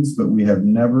use, but we have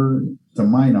never, to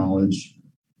my knowledge,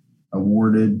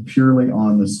 awarded purely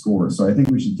on the score. So I think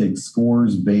we should take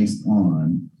scores based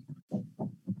on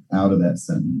out of that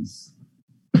sentence.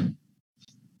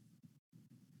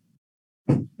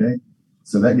 Okay,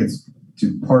 so that gets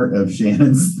to part of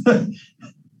Shannon's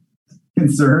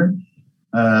concern,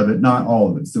 but not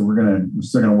all of it. So we're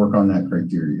still gonna work on that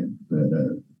criteria. But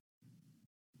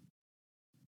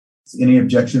any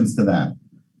objections to that?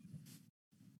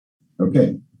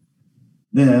 Okay,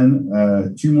 then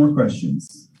 2 more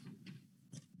questions.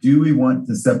 Do we want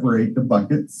to separate the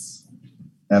buckets?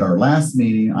 At our last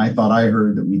meeting, I thought I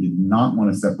heard that we did not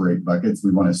want to separate buckets.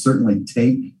 We want to certainly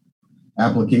take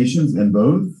applications in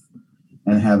both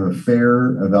and have a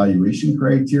fair evaluation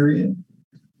criteria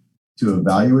to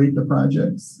evaluate the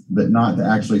projects, but not to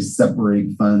actually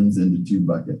separate funds into 2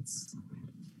 buckets.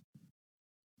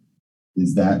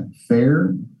 Is that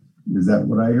fair? Is that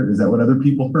what I heard? Is that what other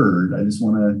people heard? I just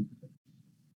want to,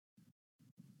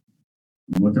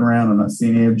 I'm looking around, I'm not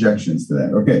seeing any objections to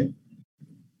that. Okay.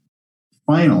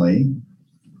 Finally,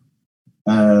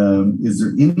 is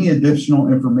there any additional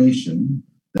information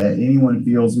that anyone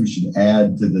feels we should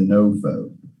add to the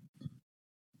NOFO?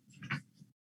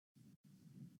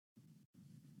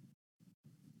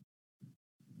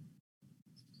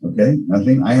 Okay, I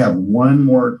think I have one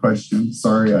more question.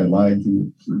 Sorry, I lied to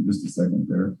you for just a second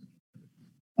there.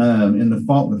 In the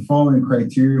following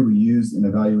criteria we used in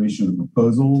evaluation of the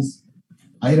proposals.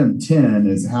 Item 10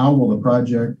 is, how will the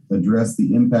project address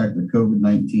the impact of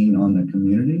COVID-19 on the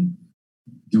community?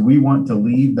 Do we want to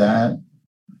leave that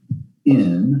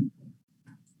in,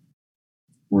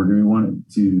 or do we want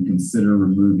to consider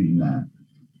removing that?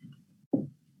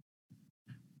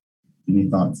 Any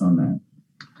thoughts on that?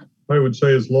 I would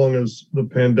say as long as the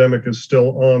pandemic is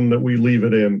still on, that we leave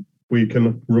it in. We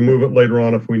can remove it later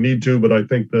on if we need to, but I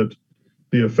think that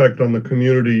the effect on the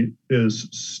community is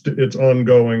it's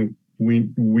ongoing.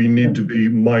 We need to be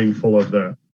mindful of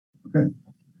that. Okay,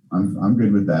 I'm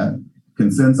good with that.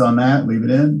 Consents on that, leave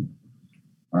it in?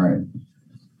 All right.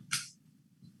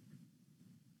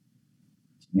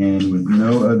 And with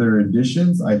no other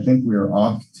additions, I think we are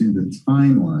off to the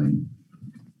timeline.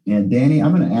 And Danny,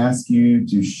 I'm going to ask you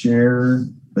to share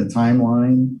the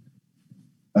timeline,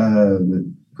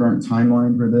 the current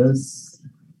timeline for this.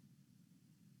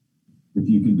 If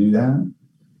you could do that.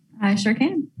 I sure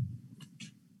can.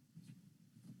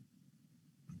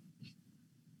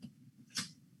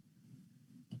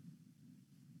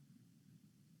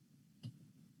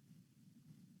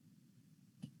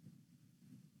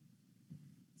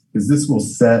 Because this will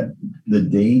set the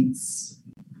dates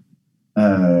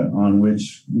on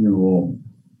which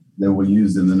that we'll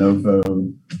use in the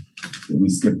NOFO that we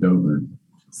skipped over.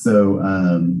 So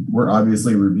we're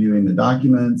obviously reviewing the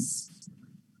documents.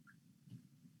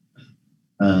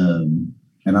 And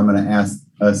I'm going to ask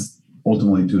us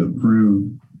ultimately to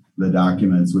approve the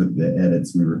documents with the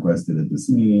edits we requested at this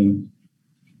meeting.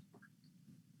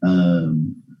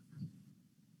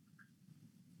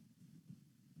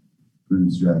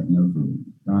 Approves draft NOFO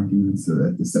documents. So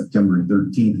at the September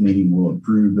 13th meeting, we'll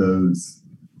approve those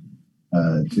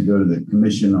to go to the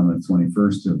commission on the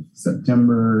 21st of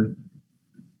September.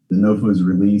 The NOFA was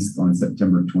released on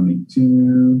September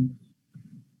 22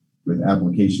 with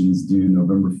applications due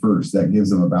November 1st. That gives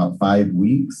them about 5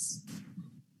 weeks.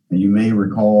 And you may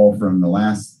recall from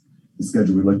the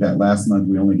schedule we looked at last month,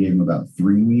 we only gave them about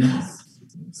 3 weeks.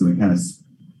 So we kind of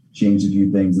changed a few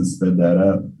things and sped that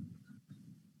up.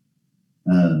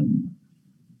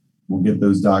 We'll get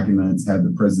those documents, have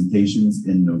the presentations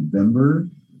in November.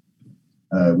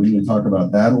 We need to talk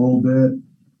about that a little bit.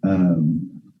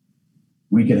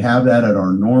 We could have that at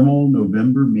our normal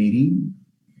November meeting,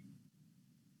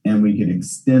 and we could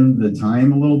extend the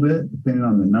time a little bit, depending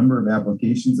on the number of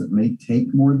applications. It may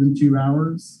take more than 2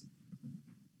 hours.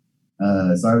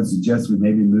 So I would suggest we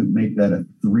maybe make that a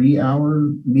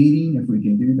 3-hour meeting if we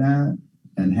can do that,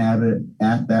 and have it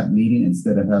at that meeting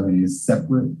instead of having a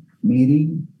separate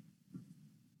meeting.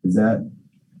 Is that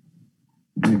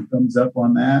any thumbs up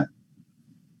on that?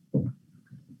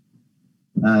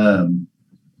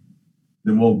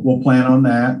 Then we'll plan on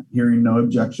that. Hearing no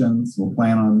objections, we'll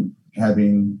plan on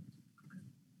having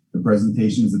the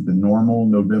presentations at the normal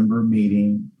November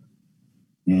meeting,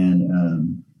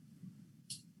 and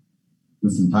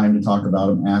with some time to talk about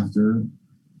them after.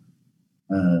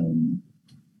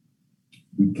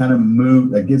 We kind of move,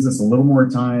 that gives us a little more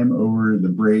time over the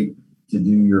break to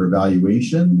do your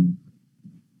evaluation,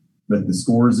 but the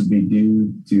scores would be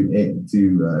due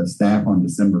to staff on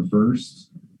December 1st.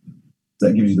 So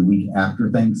that gives you the week after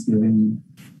Thanksgiving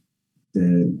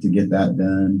to get that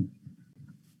done.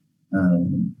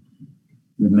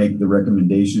 We make the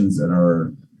recommendations at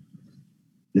our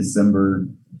December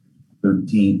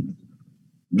 13th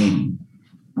meeting.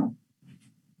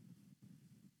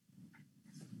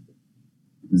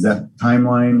 Does that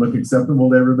timeline look acceptable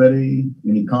to everybody?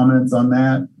 Any comments on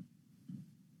that?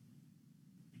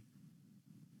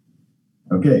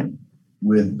 Okay.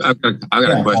 I've got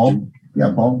a question. Paul?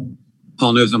 Yeah, Paul.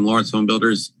 Paul Newsom, Lawrence Home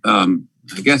Builders. I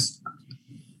guess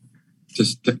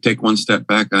just to take one step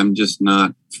back, I'm just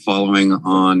not following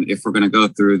on if we're going to go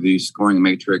through the scoring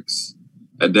matrix,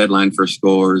 a deadline for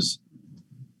scores.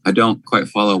 I don't quite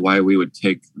follow why we would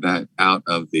take that out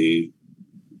of the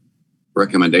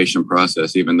recommendation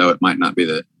process, even though it might not be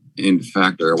the end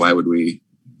factor. Why would we?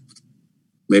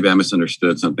 Maybe I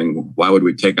misunderstood something. Why would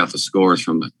we take out the scores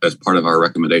as part of our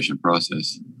recommendation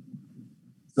process?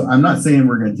 So I'm not saying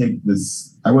we're going to take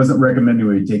this. I wasn't recommending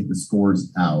we take the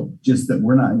scores out, just that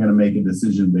we're not going to make a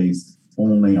decision based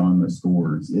only on the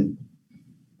scores.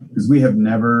 Because we have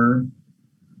never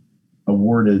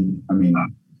awarded,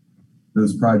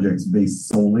 those projects based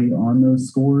solely on those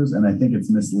scores. And I think it's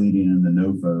misleading in the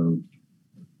NOFO.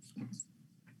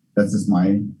 That's just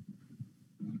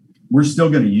we're still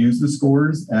going to use the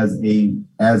scores as a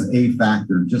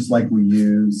factor, just like we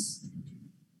use,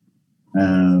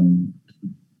 I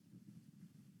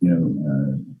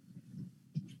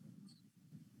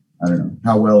don't know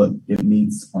how well it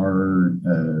meets our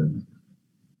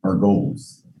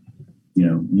goals,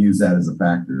 use that as a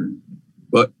factor.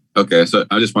 But okay, so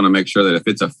I just want to make sure that if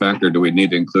it's a factor, do we need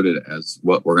to include it as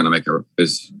what we're going to make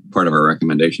as part of our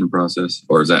recommendation process,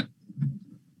 or is that?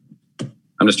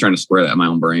 I'm just trying to square that in my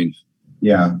own brain.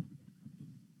 Yeah.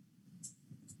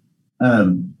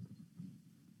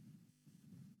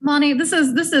 Monty, this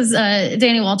is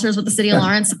Danny Walters with the City of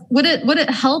Lawrence. Would it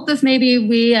help if maybe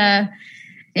we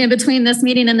in between this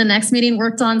meeting and the next meeting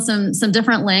worked on some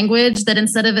different language, that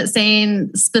instead of it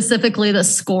saying specifically the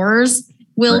scores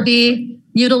will be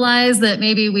utilized, that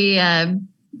maybe we I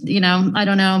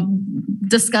don't know,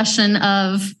 discussion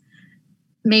of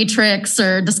matrix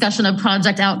or discussion of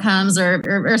project outcomes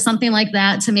or something like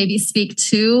that, to maybe speak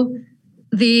to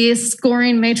the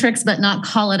scoring matrix, but not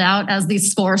call it out as the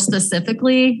score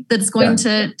specifically that's going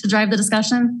to drive the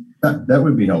discussion? That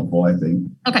would be helpful, I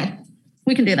think. Okay,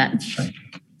 we can do that.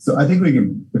 So I think we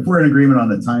can, if we're in agreement on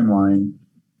the timeline,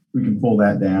 we can pull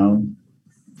that down.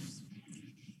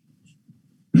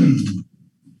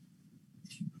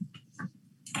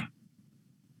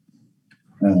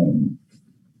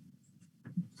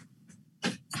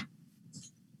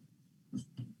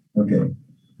 Okay.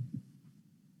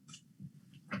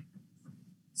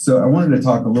 So I wanted to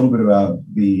talk a little bit about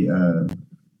the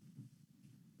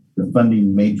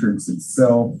funding matrix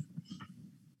itself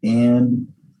and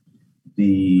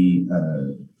the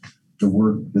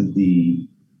work that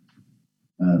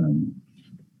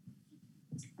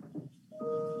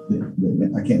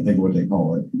I can't think of what they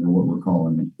call it or what we're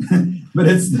calling it, but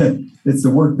it's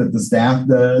the work that the staff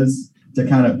does to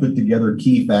kind of put together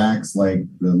key facts like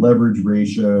the leverage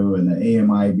ratio and the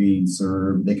AMI being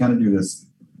served. They kind of do this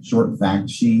short fact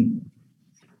sheet.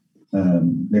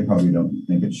 They probably don't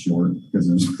think it's short because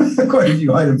there's quite a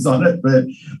few items on it, but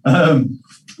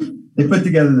they put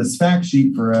together this fact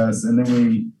sheet for us, and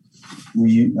then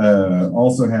we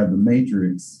also have the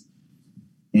matrix.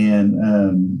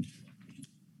 And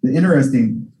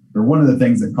one of the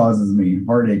things that causes me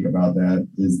heartache about that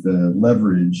is the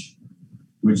leverage,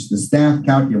 which the staff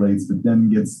calculates, but then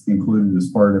gets included as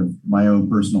part of my own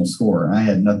personal score. I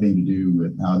had nothing to do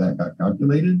with how that got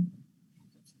calculated.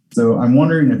 So I'm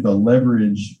wondering if the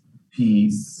leverage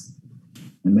piece,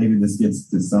 and maybe this gets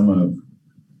to some of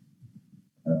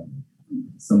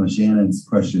Shannon's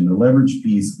question, the leverage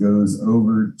piece goes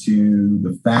over to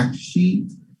the fact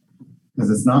sheet, because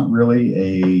it's not really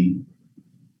a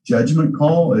judgment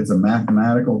call, it's a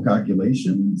mathematical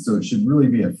calculation. So it should really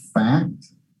be a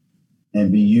fact and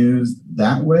be used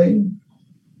that way.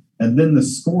 And then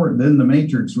the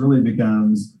matrix really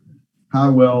becomes,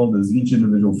 how well does each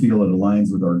individual feel it aligns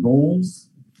with our goals?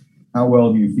 How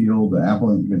well do you feel the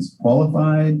applicant is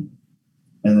qualified?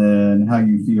 And then how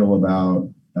you feel about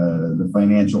the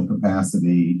financial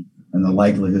capacity and the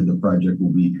likelihood the project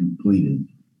will be completed.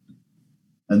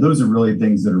 And those are really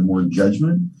things that are more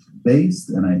judgment based,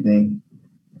 and I think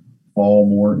fall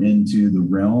more into the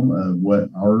realm of what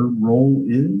our role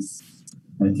is.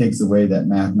 And it takes away that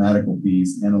mathematical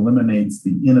piece and eliminates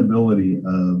the inability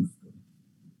of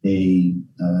a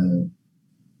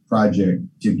project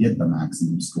to get the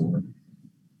maximum score.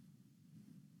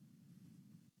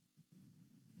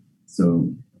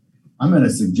 So I'm going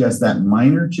to suggest that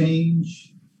minor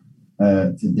change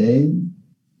today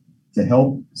to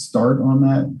help start on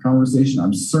that conversation.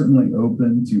 I'm certainly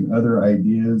open to other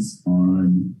ideas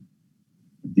on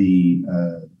the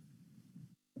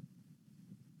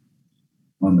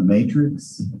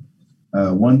matrix.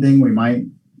 One thing we might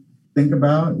think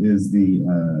about is the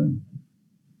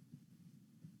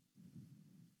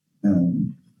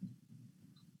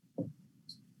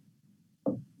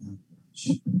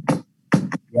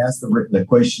you asked the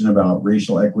question about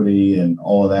racial equity and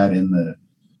all of that in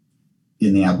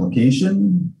the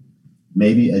application.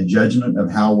 Maybe a judgment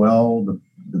of how well the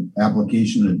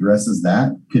application addresses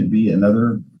that could be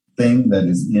another thing that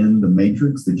is in the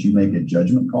matrix that you make a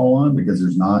judgment call on, because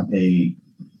there's not a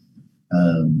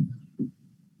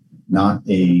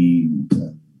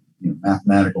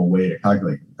mathematical way to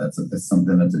calculate it. That's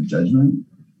something that's a judgment.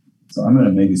 So I'm going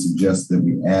to maybe suggest that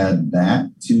we add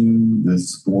that to the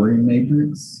scoring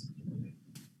matrix,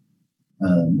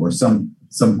 or some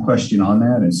question on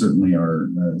that, and certainly our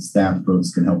staff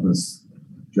folks can help us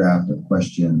draft a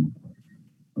question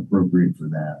appropriate for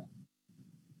that.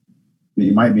 But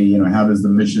it might be, how does the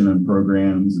mission and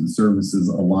programs and services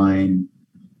align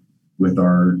with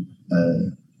our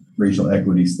racial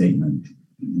equity statement?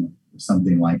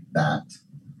 Something like that.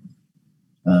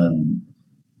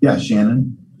 Yeah,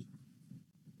 Shannon.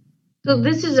 So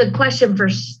this is a question for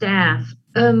staff.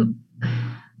 Those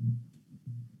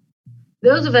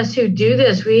of us who do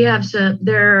this,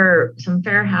 there are some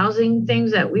fair housing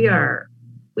things that we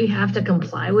have to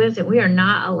comply with, and we are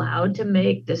not allowed to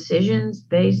make decisions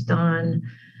based on,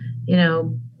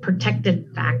 protected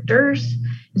factors.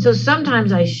 And so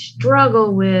sometimes I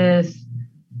struggle with,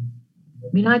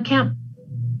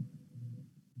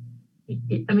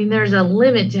 there's a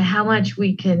limit to how much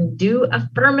we can do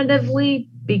affirmatively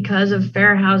because of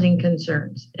fair housing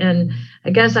concerns. And I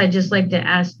guess I'd just like to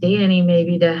ask Danny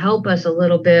maybe to help us a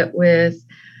little bit with,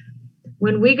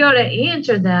 when we go to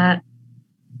answer that,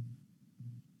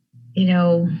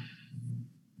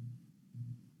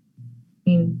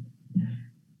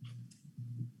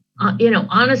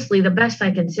 honestly, the best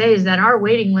I can say is that our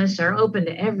waiting lists are open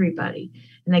to everybody,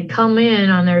 and they come in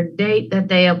on their date that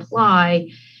they apply,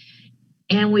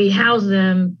 and we house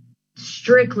them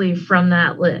strictly from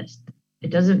that list. It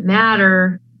doesn't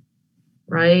matter,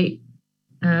 right?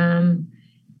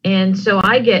 And so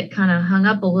I get kind of hung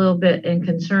up a little bit and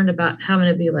concerned about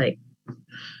having to be like,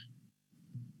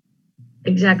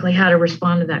 exactly how to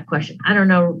respond to that question. I don't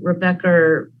know, Rebecca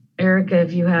or Erica,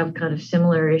 if you have kind of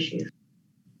similar issues.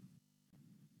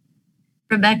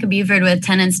 Rebecca Buford with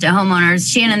Tenants to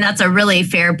Homeowners. Shannon, that's a really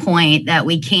fair point, that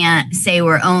we can't say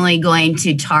we're only going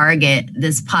to target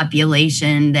this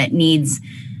population that needs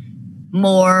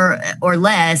more or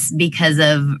less because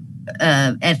of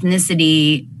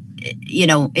ethnicity.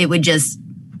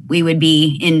 We would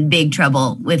be in big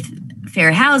trouble with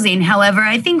fair housing. However,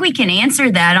 I think we can answer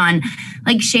that on,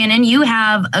 like, Shannon, you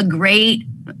have a great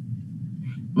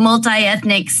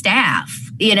multi-ethnic staff,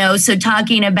 so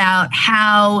talking about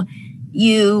how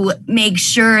you make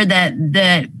sure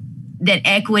that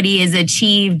equity is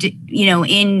achieved,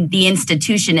 in the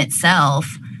institution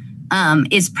itself,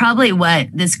 is probably what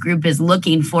this group is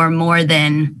looking for, more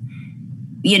than,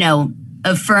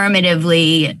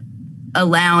 affirmatively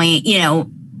allowing,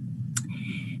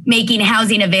 making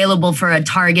housing available for a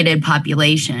targeted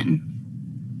population.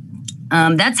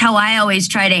 That's how I always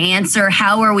try to answer.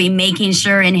 How are we making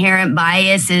sure inherent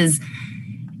bias is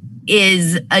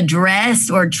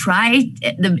addressed or tried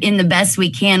in the best we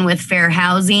can with fair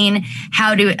housing?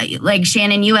 How do, like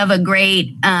Shannon, you have a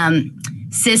great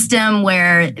system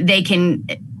where they can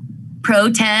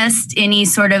protest any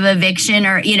sort of eviction,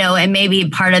 or, you know, and maybe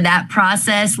part of that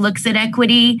process looks at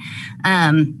equity.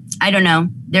 I don't know.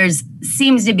 There's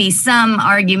seems to be some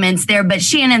arguments there, but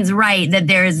Shannon's right that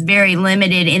there is very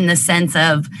limited in the sense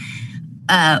of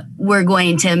we're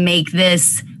going to make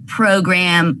this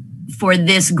program for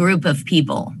this group of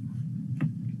people.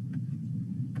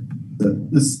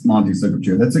 This is Monty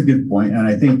Secretary. That's a good point. And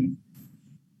I think,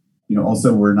 you know,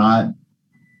 also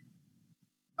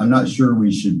I'm not sure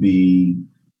we should be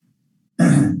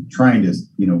trying to,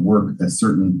 you know, work a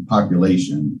certain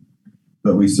population,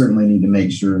 but we certainly need to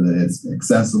make sure that it's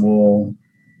accessible,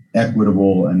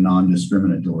 equitable, and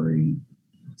non-discriminatory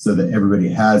so that everybody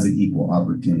has an equal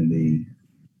opportunity,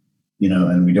 you know,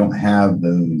 and we don't have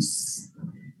those,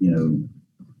 you know,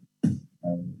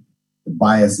 the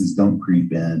biases don't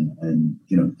creep in and,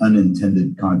 you know,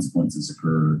 unintended consequences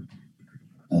occur.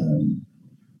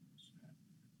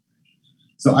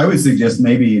 So I would suggest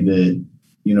maybe that,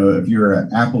 you know, if you're an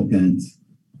applicant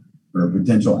or a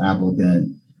potential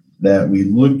applicant, that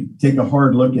we take a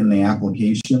hard look in the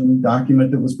application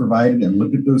document that was provided and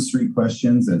look at those 3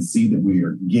 questions and see that we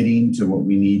are getting to what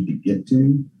we need to get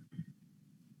to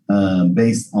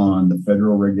based on the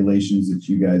federal regulations that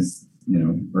you guys, you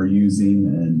know, are using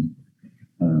and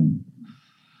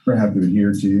have to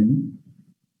adhere to.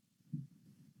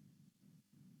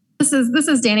 This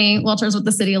is Danny Walters with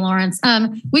the City of Lawrence.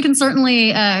 We can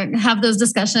certainly have those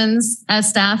discussions as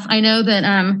staff. I know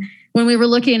that when we were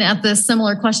looking at this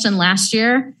similar question last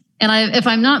year, and if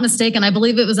I'm not mistaken, I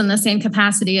believe it was in the same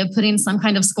capacity of putting some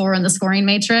kind of score in the scoring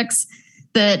matrix,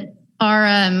 that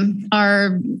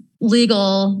our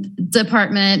legal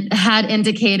department had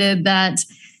indicated that,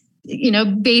 you know,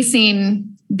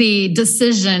 basing the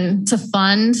decision to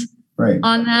fund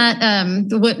on that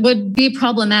would be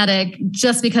problematic,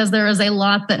 just because there is a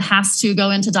lot that has to go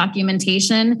into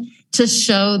documentation to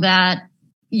show that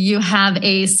you have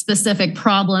a specific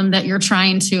problem that you're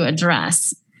trying to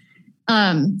address.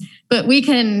 But we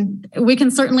can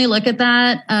certainly look at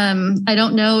that. I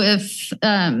don't know if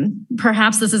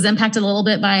perhaps this is impacted a little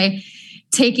bit by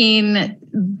taking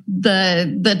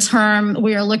the term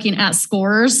 "we are looking at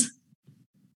scores"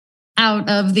 out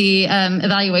of the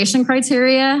evaluation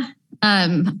criteria.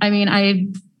 I mean,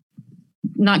 I'm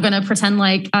not going to pretend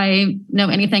like I know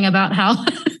anything about how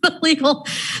the legal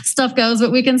stuff goes,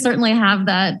 but we can certainly have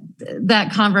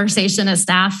that conversation as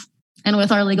staff and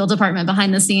with our legal department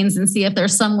behind the scenes and see if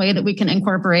there's some way that we can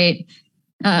incorporate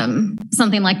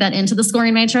something like that into the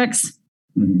scoring matrix.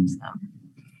 Mm-hmm. So.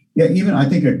 Yeah, even I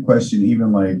think a question,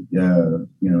 even like, you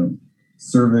know,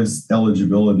 service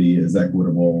eligibility is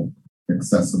equitable,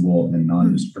 accessible, and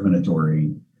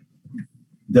non-discriminatory.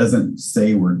 Doesn't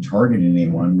say we're targeting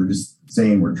anyone. We're just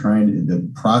saying we're trying to, the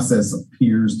process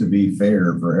appears to be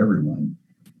fair for everyone.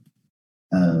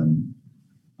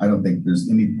 I don't think there's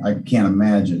I can't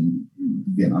imagine,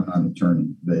 again, I'm not an attorney,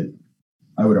 but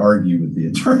I would argue with the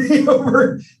attorney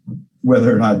over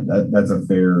whether or not that's a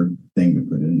fair thing to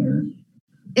put in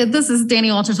there. This is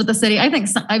Danny Walters with the city. I think,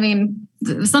 I mean,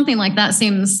 something like that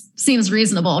seems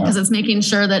reasonable, because it's making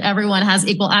sure that everyone has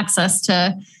equal access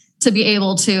to be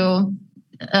able to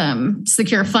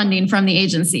secure funding from the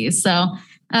agencies. So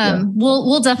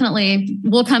we'll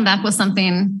come back with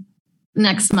something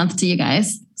next month to you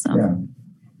guys. So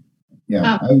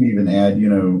I would even add, you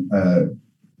know,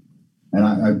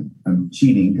 and I'm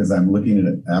cheating because I'm looking at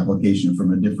an application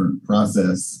from a different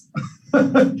process,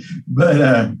 but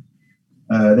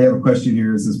they have a question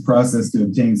here. It says process to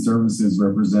obtain services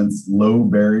represents low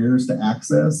barriers to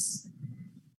access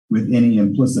with any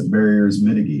implicit barriers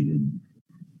mitigated.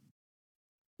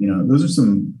 You know, those are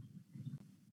some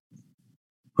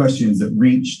questions that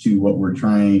reach to what we're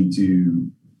trying to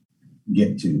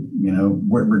get to. You know,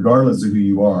 regardless of who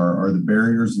you are the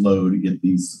barriers low to get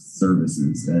these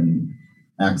services and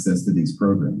access to these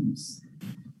programs?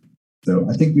 So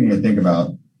I think we need to think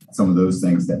about some of those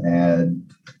things to add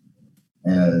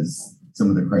as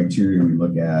some of the criteria we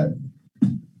look at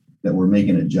that we're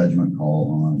making a judgment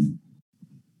call on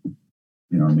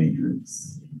in our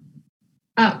matrix.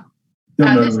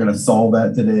 Don't know if we're going to solve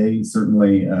that today.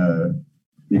 Certainly,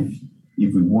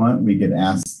 if we want, we could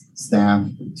ask staff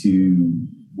to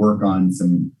work on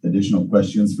some additional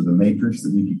questions for the matrix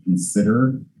that we could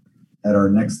consider at our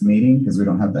next meeting, because we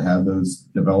don't have to have those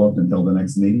developed until the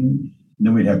next meeting. And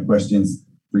then we'd have questions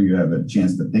for you to have a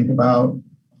chance to think about.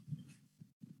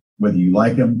 Whether you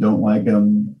like them, don't like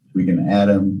them, we can add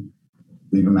them,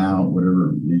 leave them out, whatever.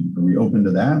 Are we open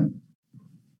to that?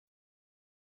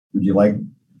 Would you like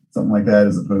something like that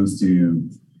as opposed to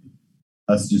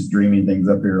us just dreaming things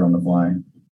up here on the fly?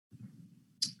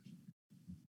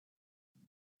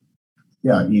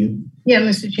 Yeah, Edith. Yeah,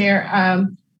 Mr. Chair.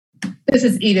 This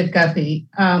is Edith Guffey.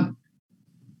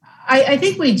 I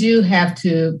think we do have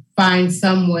to find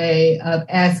some way of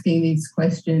asking these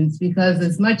questions, because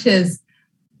as much as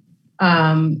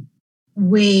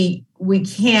we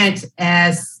can't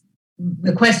ask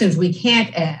the questions we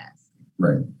can't ask,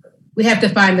 right, we have to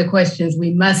find the questions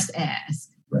we must ask,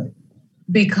 right,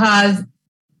 because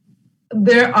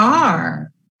there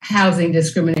are housing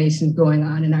discriminations going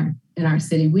on in our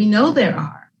city. We know there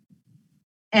are,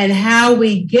 and how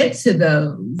we get to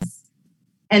those,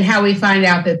 and how we find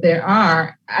out that there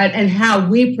are, and how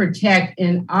we protect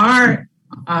in our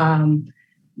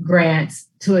grants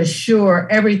to assure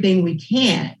everything we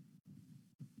can,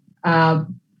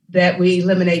 that we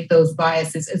eliminate those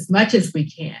biases as much as we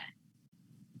can,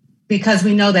 because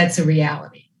we know that's a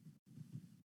reality.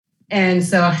 And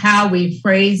so how we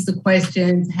phrase the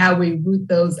questions, how we root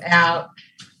those out,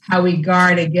 how we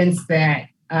guard against that,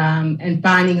 and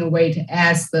finding a way to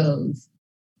ask those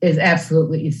is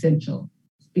absolutely essential,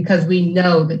 because we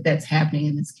know that that's happening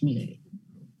in this community.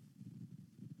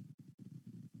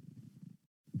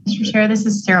 Mr. Chair, this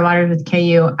is Sarah Waters with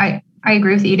KU. I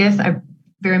agree with Edith. I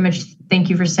very much thank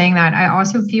you for saying that. I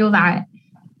also feel that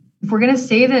if we're going to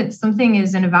say that something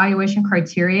is an evaluation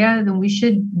criteria, then we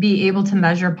should be able to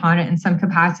measure upon it in some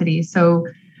capacity. So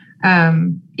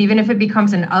even if it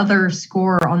becomes an other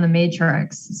score on the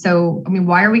matrix. So, I mean,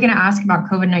 why are we going to ask about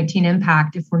COVID-19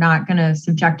 impact if we're not going to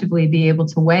subjectively be able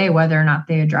to weigh whether or not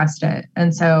they addressed it?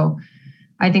 And so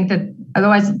I think that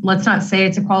otherwise, let's not say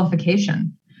it's a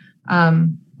qualification.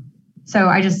 So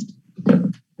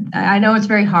I know it's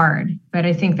very hard, but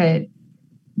I think that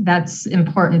that's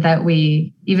important that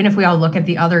we, even if we all look at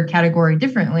the other category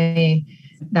differently,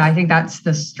 that I think that's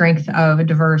the strength of a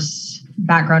diverse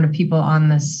background of people on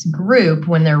this group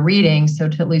when they're reading. So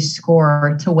to at least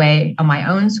score, to weigh on my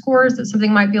own scores that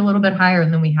something might be a little bit higher,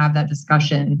 and then we have that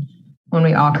discussion when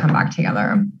we all come back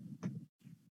together.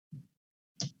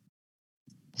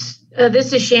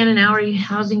 This is Shannon Oury,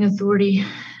 Housing Authority.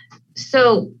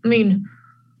 So, I mean,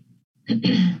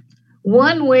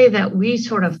 one way that we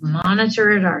sort of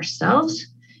monitor it ourselves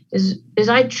is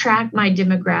I track my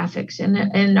demographics,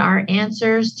 and our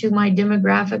answers to my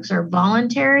demographics are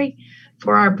voluntary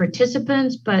for our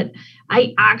participants, but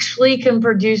I actually can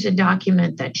produce a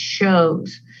document that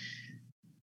shows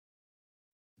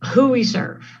who we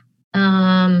serve,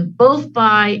 both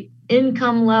by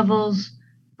income levels,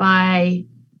 by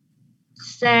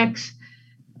sex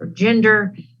or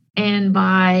gender, and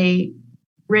by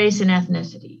race and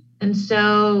ethnicity. And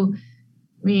so,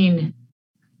 I mean,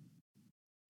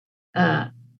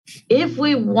 if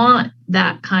we want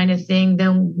that kind of thing,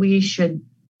 then we should,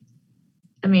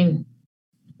 I mean,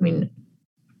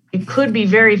 it could be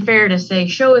very fair to say,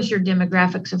 show us your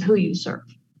demographics of who you serve.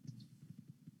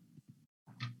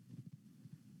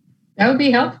 That would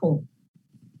be helpful.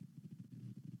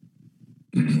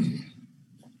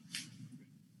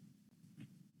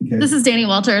 This is Danny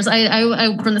Walters.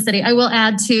 I from the city. I will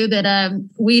add too that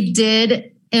we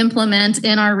did implement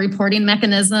in our reporting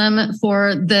mechanism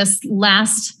for this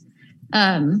last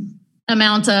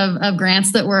amount of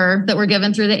grants that were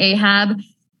given through the AHAB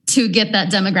to get that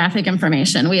demographic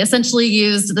information. We essentially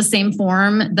used the same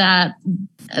form that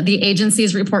the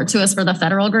agencies report to us for the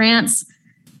federal grants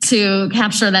to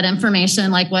capture that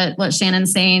information, like what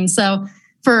Shannon's saying. So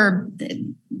for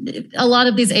a lot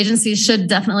of these agencies should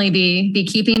definitely be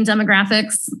keeping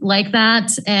demographics like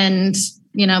that. And,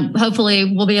 you know,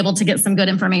 hopefully we'll be able to get some good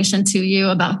information to you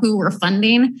about who we're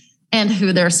funding and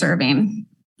who they're serving.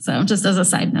 So just as a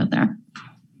side note there.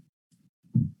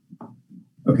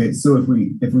 Okay, so if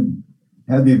we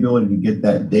have the ability to get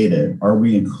that data, are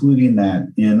we including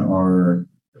that in our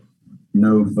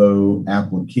NOFO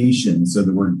application so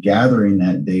that we're gathering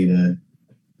that data?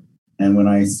 And when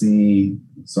I see,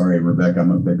 sorry, Rebecca, I'm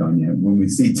gonna pick on you. When we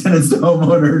see tenants to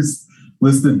homeowners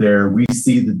listed there, we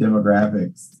see the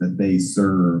demographics that they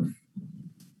serve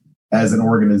as an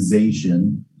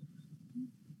organization,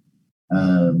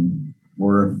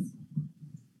 or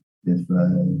if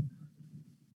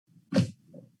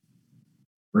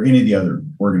or any of the other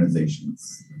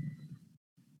organizations.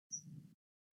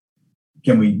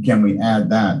 Can we add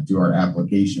that to our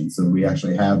application so we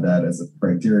actually have that as a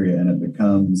criteria and it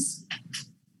becomes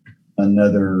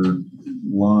another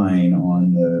line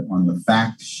on the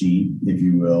fact sheet, if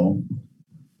you will,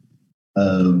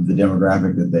 of the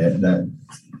demographic that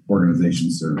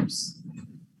organization serves.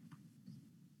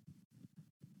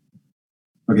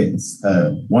 Okay,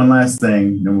 one last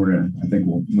thing, then I think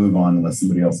we'll move on unless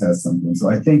somebody else has something. So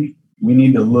I think we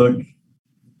need to look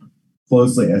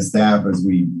closely as staff as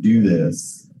we do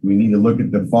this. We need to look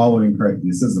at the following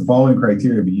criteria. It says the following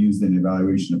criteria be used in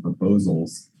evaluation of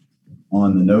proposals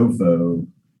on the NOFO.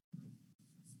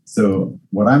 So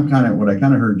what I kind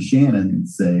of heard Shannon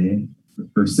say,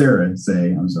 or Sarah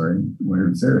say, I'm sorry, what I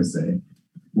heard Sarah say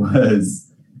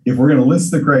was, if we're going to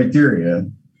list the criteria,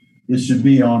 it should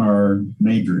be on our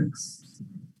matrix,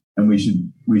 and we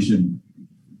should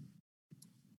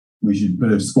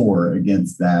put a score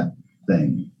against that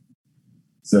thing.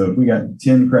 So if we got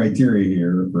 10 criteria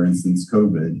here, for instance,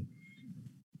 COVID,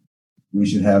 we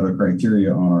should have a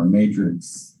criteria on our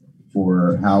matrix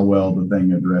for how well the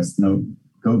thing addressed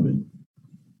COVID.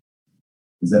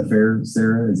 Is that fair,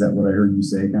 Sarah? Is that what I heard you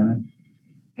say, kind of?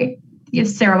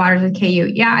 Yes, Sarah Waters with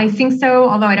KU. Yeah, I think so.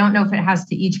 Although I don't know if it has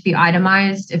to each be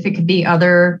itemized. If it could be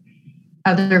other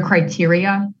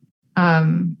criteria.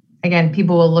 Again,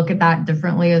 people will look at that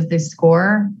differently as they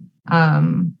score.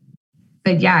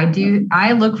 But yeah,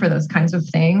 I look for those kinds of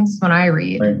things when I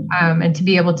read, right. And to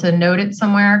be able to note it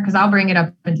somewhere, because I'll bring it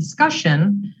up in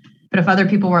discussion. But if other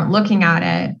people weren't looking at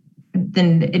it,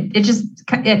 then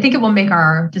I think it will make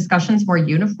our discussions more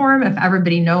uniform if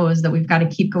everybody knows that we've got to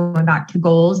keep going back to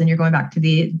goals, and you're going back to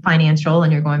the financial,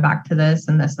 and you're going back to this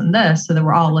and this and this, so that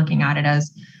we're all looking at it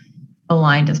as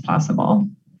aligned as possible.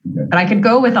 Okay. But I could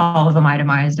go with all of them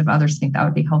itemized if others think that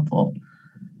would be helpful.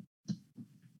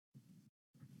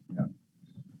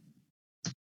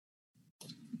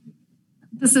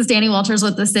 This is Danny Walters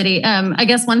with the city. I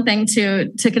guess one thing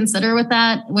to consider with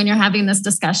that when you're having this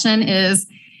discussion is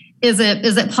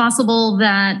it possible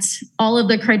that all of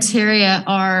the criteria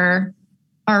are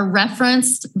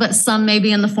referenced, but some may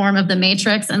be in the form of the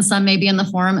matrix and some may be in the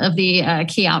form of the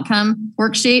key outcome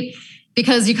worksheet,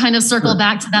 because you kind of circle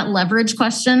back to that leverage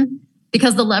question,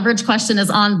 because the leverage question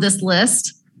is on this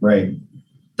list. Right.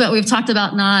 But we've talked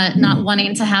about not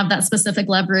wanting to have that specific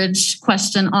leverage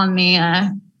question on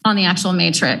the actual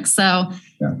matrix. So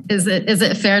yeah. Is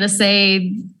it fair to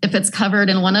say if it's covered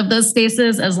in one of those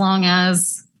spaces, as long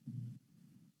as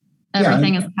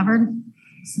everything is covered?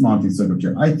 Monty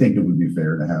Secretary, I think it would be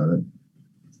fair to have it.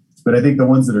 But I think the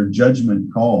ones that are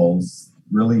judgment calls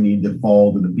really need to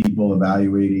fall to the people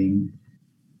evaluating.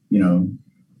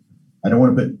 I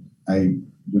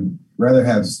would rather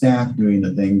have staff doing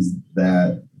the things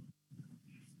that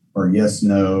are yes,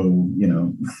 no,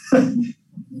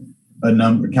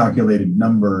 a calculated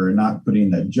number, and not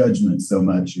putting that judgment so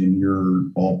much in your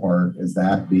ballpark as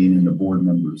that being in the board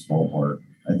member's ballpark.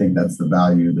 I think that's the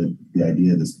value that the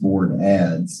idea of this board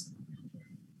adds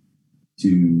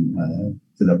to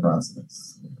the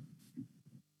process.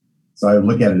 So I would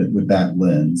look at it with that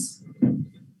lens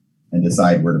and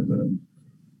decide where to put them.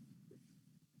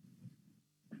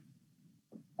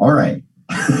 All right.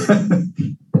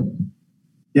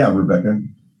 Yeah, Rebecca.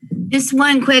 Just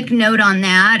one quick note on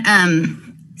that.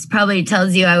 This probably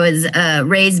tells you I was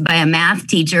raised by a math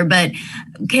teacher, but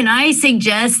can I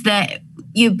suggest that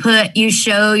you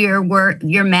show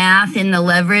your math in the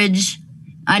leverage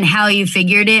on how you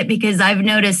figured it? Because I've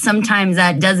noticed sometimes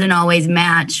that doesn't always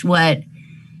match what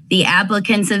the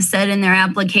applicants have said in their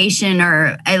application,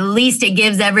 or at least it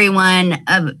gives everyone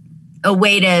a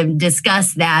way to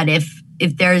discuss that.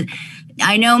 If there's,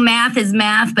 I know math is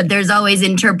math, but there's always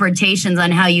interpretations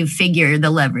on how you figure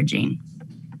the leveraging.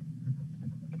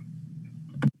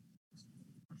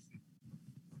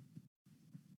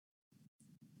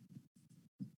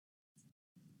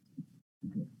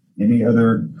 Any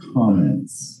other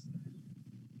comments?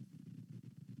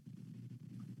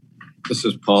 This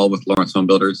is Paul with Lawrence Home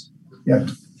Builders. Yeah.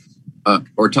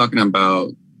 We're talking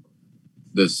about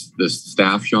this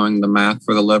staff showing the math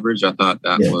for the leverage. I thought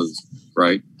that was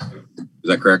right. Is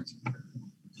that correct?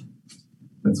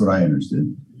 That's what I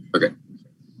understood. Okay.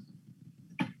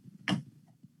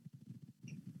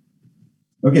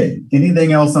 Okay.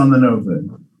 Anything else on the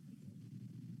NOFA?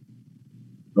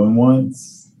 Going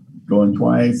once, going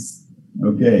twice.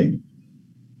 Okay.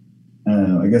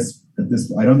 I guess at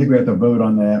this, I don't think we have to vote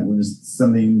on that. We're just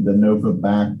sending the NOFA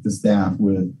back to staff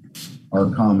with our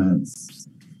comments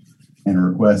and a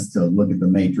request to look at the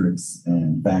matrix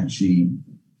and fact sheet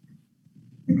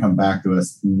and come back to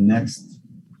us next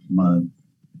month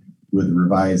with a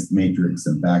revised matrix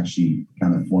and fact sheet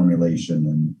kind of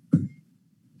formulation. And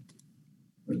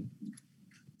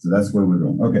so that's where we're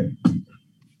going. Okay.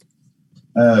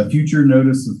 Future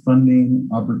notice of funding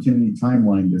opportunity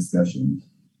timeline discussion.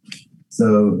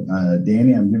 So,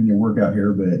 Danny, I'm giving you a workout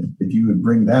here, but if you would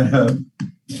bring that up.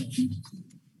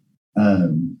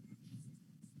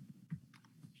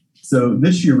 So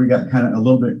this year we got kind of a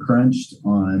little bit crunched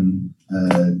on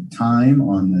time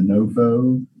on the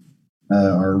NOFO.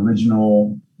 Our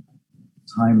original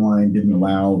timeline didn't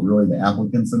allow really the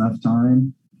applicants enough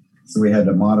time. So we had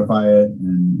to modify it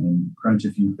and crunch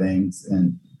a few things.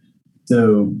 And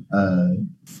so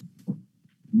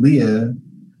Leah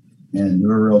and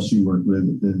whoever else she worked with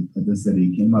at the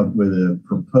city came up with a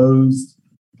proposed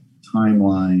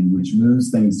timeline which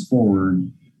moves things forward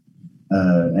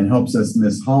and helps us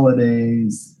miss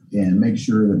holidays and make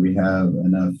sure that we have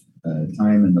enough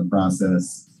time in the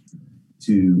process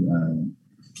to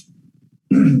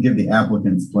give the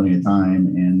applicants plenty of time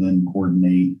and then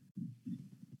coordinate,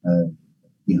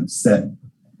 set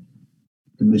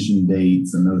commission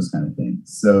dates and those kind of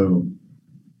things. So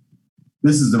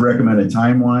this is the recommended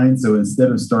timeline. So instead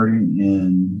of starting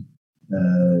in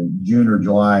June or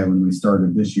July when we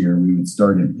started this year, we would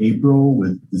start in April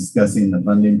with discussing the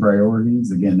funding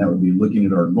priorities. Again, that would be looking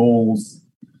at our goals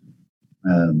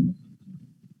and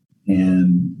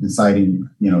deciding,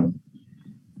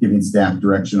 giving staff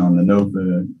direction on the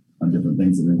NOFA on different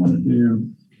things that we want to do.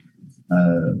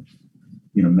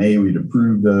 May we'd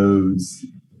approve those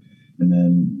and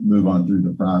then move on through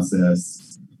the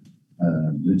process.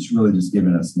 It's really just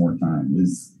giving us more time. Are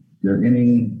there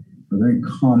any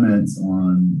comments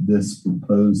on this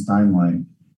proposed timeline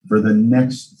for the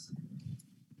next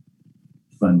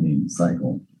funding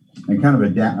cycle and kind of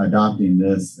adopting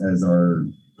this as our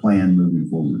plan moving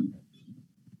forward?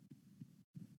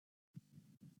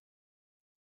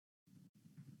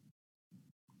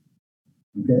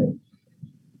 Okay.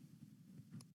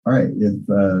 All right. If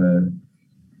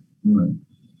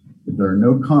there are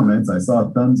no comments, I saw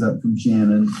a thumbs up from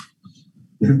Shannon.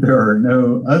 If there are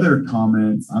no other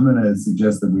comments, I'm going to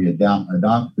suggest that we adopt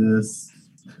this.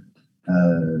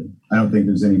 I don't think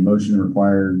there's any motion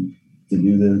required to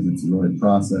do this. It's really a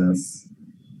process.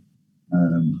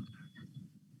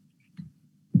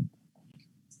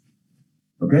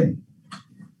 Okay.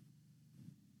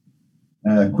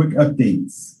 Quick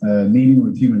updates. Meeting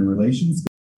with Human Relations.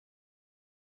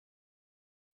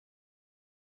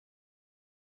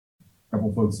 A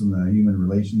couple folks from the Human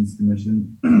Relations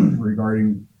Commission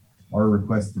regarding our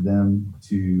request to them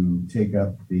to take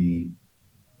up the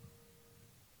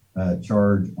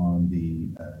charge on the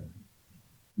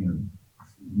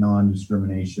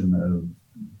non-discrimination of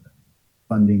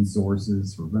funding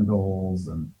sources for rentals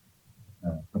and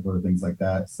a couple other things like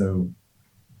that. So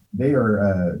they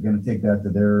are going to take that to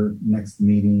their next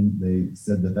meeting. They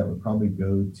said that would probably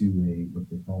go to what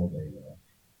they call I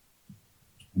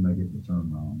might get the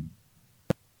term wrong.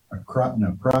 A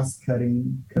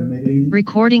cross-cutting committee.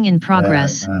 Recording in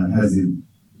progress.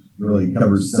 Really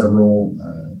covers several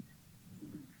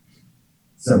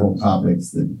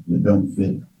topics that don't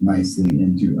fit nicely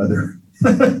into other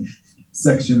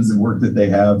sections of work that they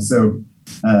have. So,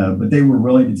 but they were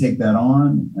willing to take that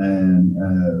on,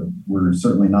 and we're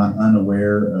certainly not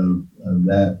unaware of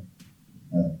that,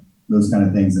 those kind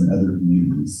of things in other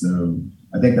communities. So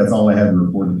I think that's all I have to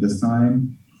report at this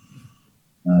time.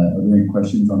 Are there any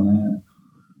questions on that?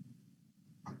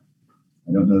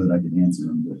 I don't know that I can answer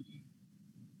them, but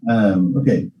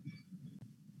okay.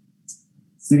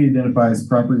 City identifies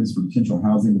properties for potential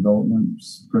housing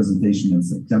developments, presentation in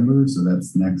September. So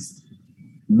that's next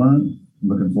month.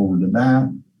 Looking forward to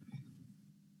that.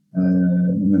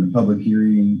 And then a public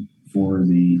hearing for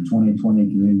the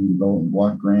 2020 Community Development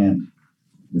Block Grant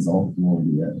is all will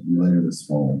be later this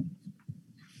fall.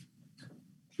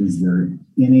 Is there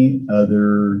any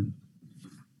other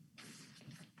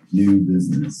new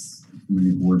business from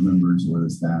any board members or the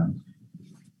staff?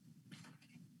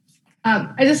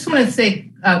 I just want to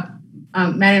say,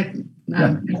 Madam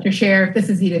Mr. Sheriff, this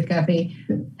is Edith Guffey.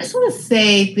 I just want to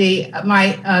say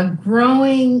my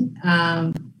growing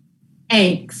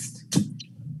angst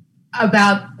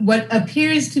about what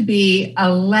appears to be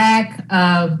a lack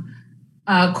of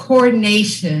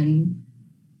coordination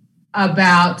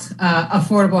about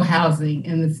affordable housing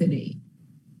in the city.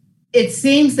 It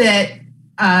seems that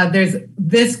there's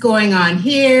this going on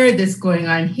here, this going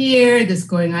on here, this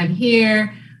going on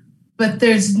here, but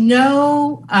there's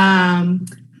no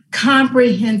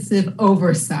comprehensive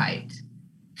oversight,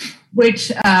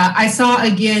 which I saw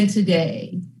again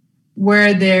today,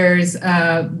 where there's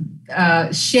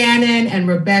Shannon and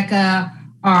Rebecca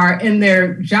are in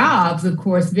their jobs, of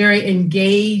course, very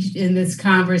engaged in this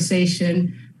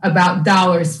conversation about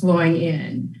dollars flowing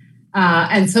in.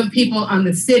 And some people on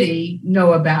the city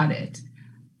know about it.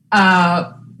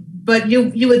 But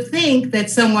you would think that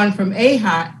someone from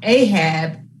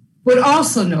AHAB would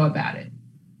also know about it.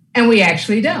 And we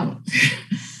actually don't.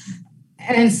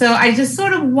 And so I just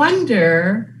sort of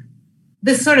wonder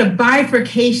this sort of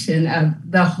bifurcation of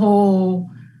the whole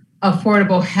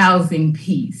affordable housing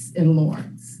piece in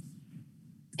Lawrence.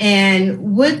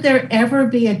 And would there ever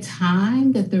be a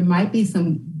time that there might be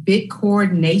some big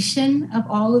coordination of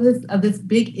all of this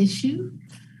big issue?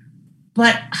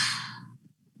 But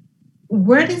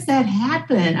where does that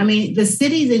happen? I mean, the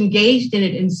city's engaged in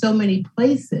it in so many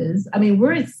places. I mean,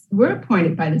 we're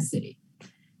appointed by the city.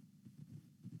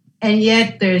 And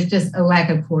yet there's just a lack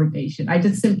of coordination. I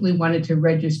just simply wanted to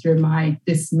register my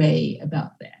dismay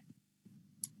about that.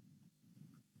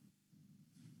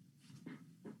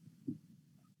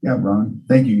 Yeah, Ron.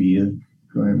 Thank you, Edith.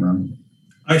 Go ahead, Ron.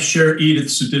 I share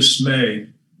Edith's dismay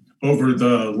over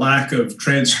the lack of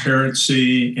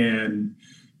transparency and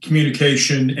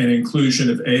communication and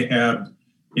inclusion of AHAB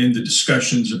in the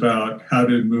discussions about how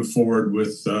to move forward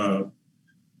with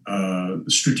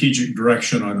strategic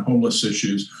direction on homeless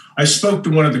issues. I spoke to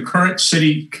one of the current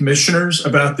city commissioners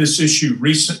about this issue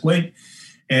recently,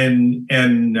 and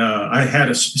I had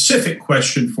a specific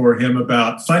question for him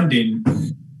about funding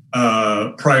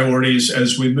priorities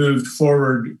as we moved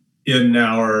forward in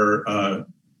our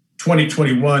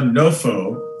 2021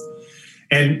 NOFO.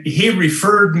 And he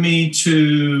referred me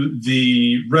to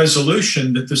the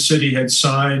resolution that the city had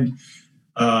signed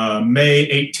May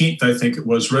 18th, I think it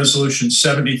was, Resolution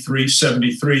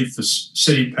 7373 the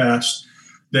city passed,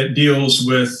 that deals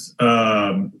with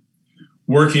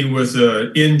working with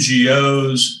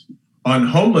NGOs on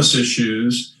homeless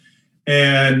issues.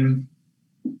 And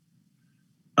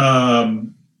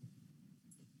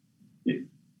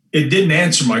it didn't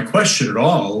answer my question at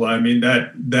all. I mean,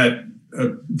 that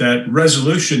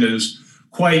resolution is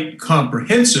quite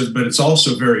comprehensive, but it's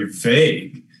also very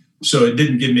vague. So it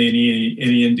didn't give me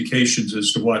any indications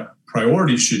as to what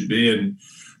priorities should be. And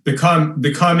the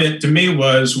comment to me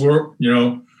was, we're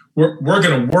going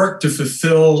to work to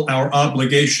fulfill our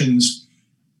obligations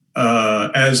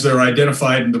as they're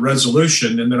identified in the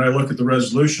resolution. And then I look at the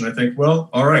resolution, I think, well,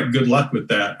 all right, good luck with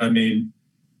that. I mean,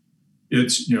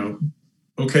 it's,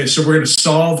 okay, so we're going to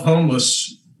solve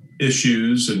homeless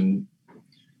issues, and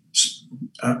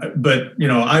but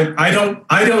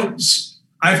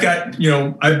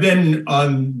I've been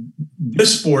on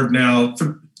this board now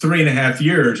for 3.5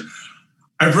 years.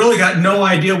 I've really got no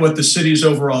idea what the city's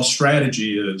overall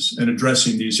strategy is in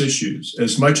addressing these issues.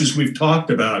 As much as we've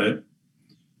talked about it,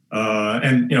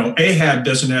 and AHAB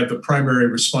doesn't have the primary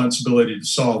responsibility to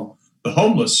solve the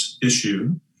homeless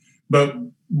issue, but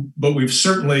we've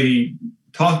certainly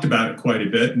talked about it quite a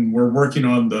bit, and we're working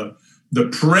on the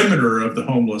perimeter of the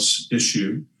homeless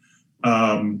issue.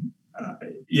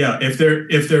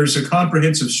 If there's a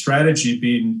comprehensive strategy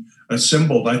being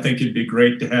assembled, I think it'd be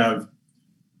great to have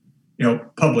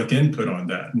public input on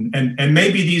that. And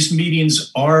maybe these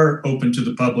meetings are open to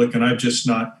the public, and I've just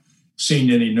not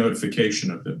seen any notification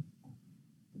of them.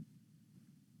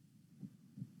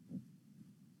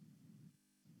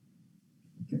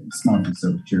 Small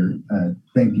Chair.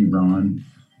 Thank you, Ron.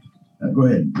 Go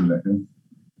ahead, Rebecca.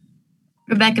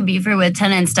 Rebecca Buford with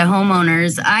Tenants to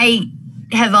Homeowners. I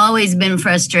have always been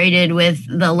frustrated with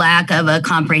the lack of a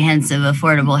comprehensive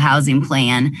affordable housing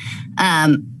plan.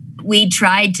 We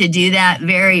tried to do that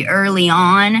very early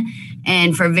on,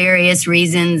 and for various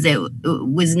reasons, it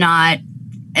was not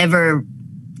ever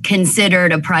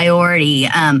considered a priority.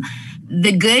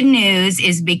 The good news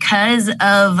is because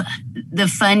of the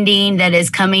funding that is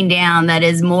coming down, that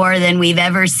is more than we've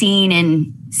ever seen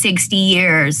in 60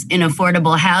 years in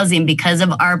affordable housing because of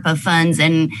ARPA funds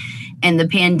and the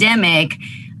pandemic,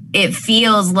 it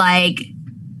feels like,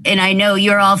 and I know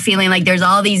you're all feeling like there's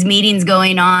all these meetings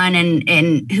going on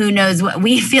and who knows what,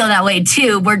 we feel that way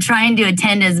too. We're trying to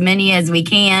attend as many as we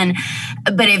can,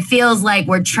 but it feels like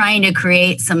we're trying to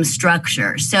create some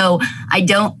structure. So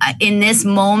in this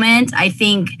moment,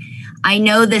 I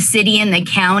know the city and the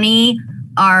county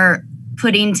are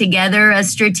putting together a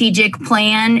strategic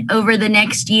plan over the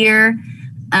next year,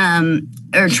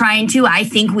 or trying to. I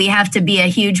think we have to be a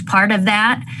huge part of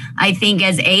that. I think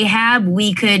as AHAB,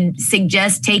 we could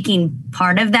suggest taking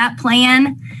part of that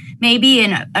plan, maybe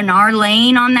in our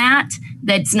lane on that.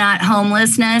 That's not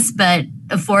homelessness, but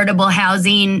affordable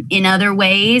housing in other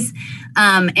ways.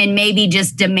 And maybe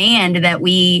just demand that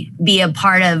we be a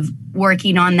part of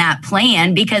working on that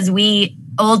plan, because we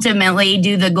ultimately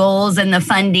do the goals and the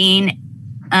funding,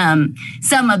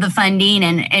 some of the funding,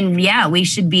 and yeah, we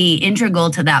should be integral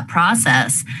to that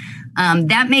process.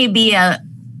 That may be a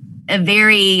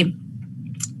very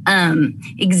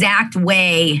exact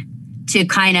way to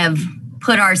kind of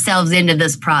put ourselves into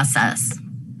this process.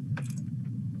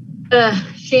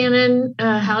 Shannon,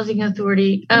 Housing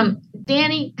Authority.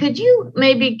 Danny, could you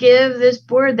maybe give this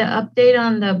board the update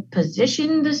on the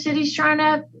position the city's trying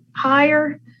to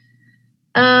hire?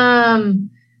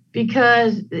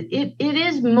 Because it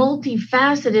is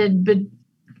multifaceted, but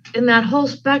in that whole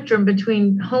spectrum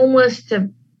between homeless to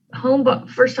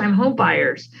first-time home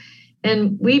buyers.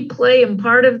 And we play in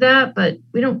part of that, but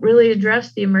we don't really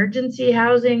address the emergency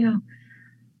housing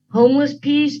homeless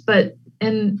piece. But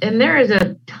and there is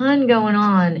a ton going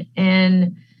on.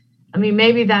 And I mean,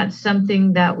 maybe that's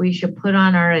something that we should put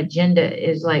on our agenda,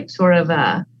 is like sort of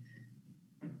a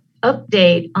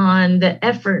update on the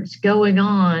efforts going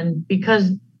on,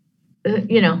 because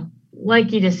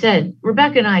like you just said,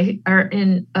 Rebecca and I are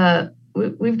in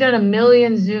we've done 1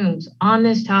 million Zooms on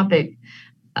this topic,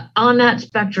 on that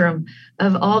spectrum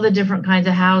of all the different kinds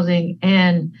of housing.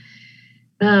 And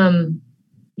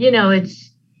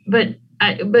but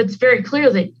it's very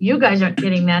clear that you guys aren't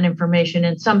getting that information,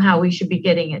 and somehow we should be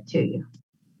getting it to you.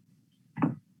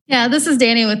 Yeah, this is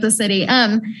Danny with the city.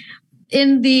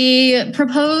 In the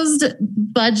proposed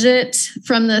budget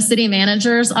from the city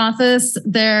manager's office,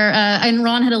 and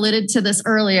Ron had alluded to this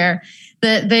earlier,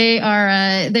 that they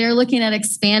are looking at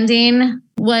expanding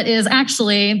what is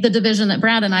actually the division that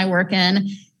Brad and I work in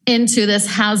into this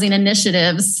housing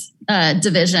initiatives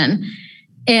division.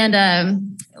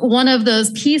 And one of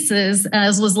those pieces,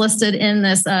 as was listed in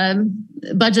this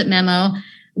budget memo,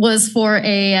 was for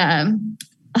a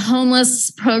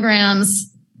homeless programs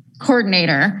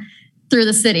coordinator through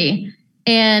the city.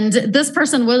 And this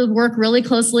person would work really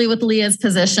closely with Leah's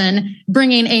position,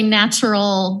 bringing a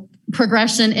natural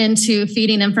progression into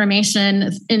feeding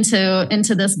information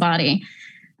into this body.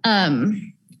 We're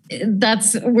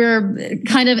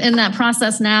kind of in that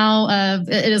process now of,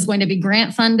 it is going to be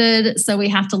grant funded. So we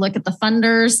have to look at the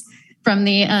funders from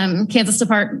the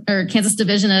Kansas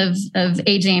Division of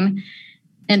Aging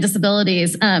and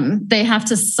Disabilities. They have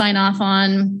to sign off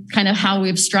on kind of how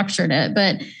we've structured it.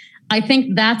 But I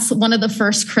think that's one of the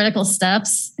first critical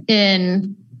steps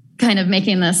in kind of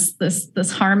making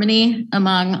this harmony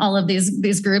among all of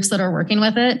these groups that are working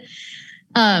with it.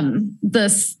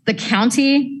 The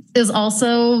county is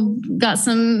also got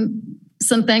some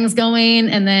things going,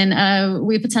 and then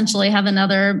we potentially have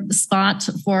another spot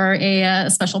for a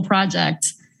special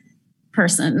project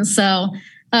person. So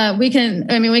we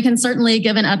can certainly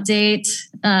give an update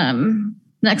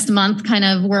next month, kind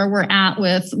of where we're at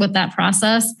with that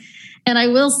process. And I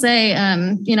will say,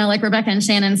 like Rebecca and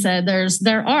Shannon said,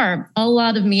 there are a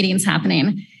lot of meetings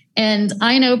happening. And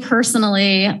I know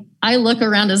personally, I look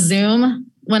around a Zoom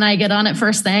when I get on it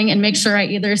first thing and make sure I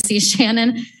either see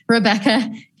Shannon,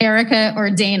 Rebecca, Erica,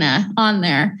 or Dana on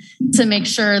there to make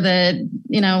sure that,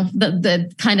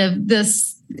 the kind of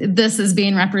this is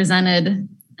being represented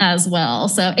as well.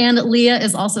 So, and Leah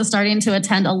is also starting to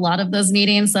attend a lot of those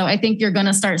meetings. So I think you're going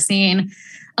to start seeing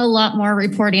a lot more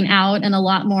reporting out and a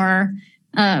lot more,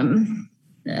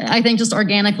 I think just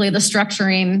organically the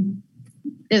structuring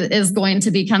is going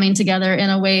to be coming together in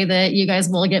a way that you guys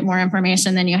will get more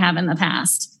information than you have in the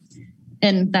past.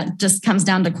 And that just comes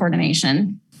down to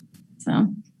coordination. So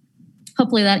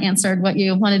hopefully that answered what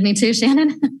you wanted me to,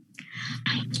 Shannon.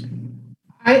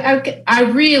 I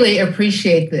really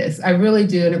appreciate this. I really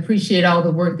do, and appreciate all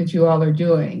the work that you all are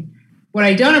doing. What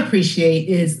I don't appreciate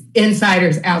is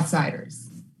insiders, outsiders.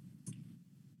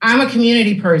 I'm a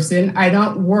community person. I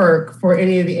don't work for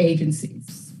any of the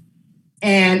agencies.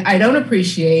 And I don't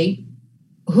appreciate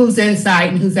who's inside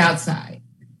and who's outside.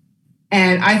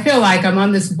 And I feel like I'm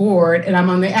on this board and I'm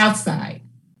on the outside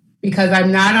because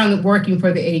I'm not working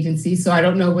for the agency, so I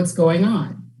don't know what's going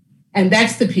on. And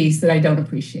that's the piece that I don't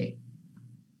appreciate.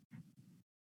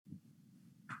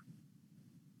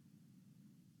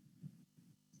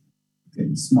 Okay,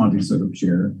 Monty Sukup,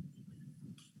 Chair.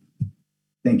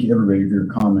 Thank you, everybody, for your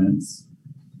comments.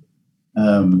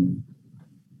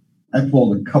 I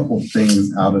pulled a couple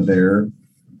things out of there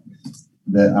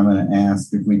that I'm going to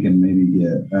ask if we can maybe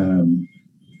get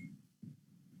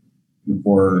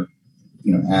before,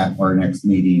 at our next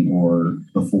meeting or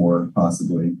before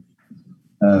possibly.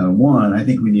 One, I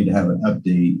think we need to have an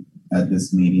update at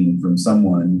this meeting from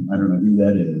someone, I don't know who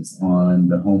that is, on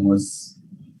the homeless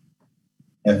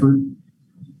effort,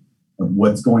 of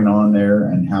what's going on there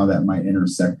and how that might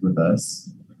intersect with us.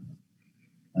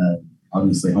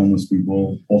 Obviously, homeless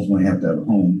people ultimately have to have a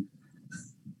home.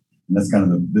 And that's kind of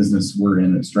the business we're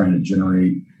in. It's trying to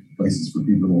generate places for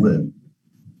people to live.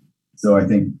 So I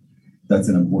think that's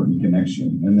an important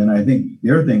connection. And then I think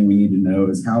the other thing we need to know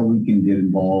is how we can get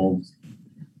involved,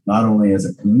 not only as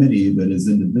a committee, but as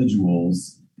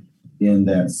individuals in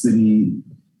that city,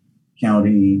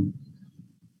 county,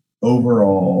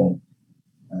 overall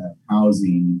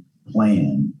housing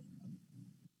plan,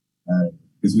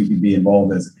 because we could be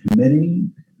involved as a committee,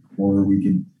 or we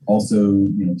could also,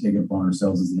 take it upon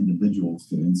ourselves as individuals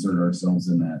to insert ourselves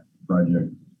in that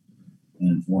project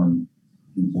and inform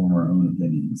our own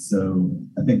opinions. So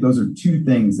I think those are two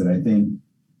things that I think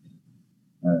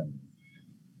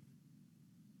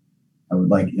I would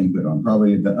like input on.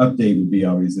 Probably the update would be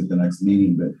obvious at the next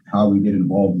meeting, but how we get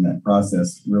involved in that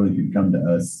process really could come to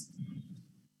us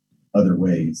other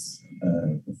ways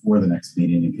before the next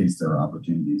meeting, in case there are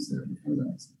opportunities there before the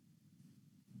next meeting.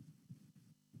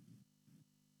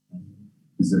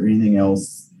 Is there anything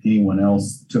else anyone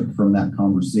else took from that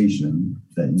conversation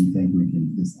that you think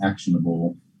is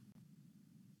actionable?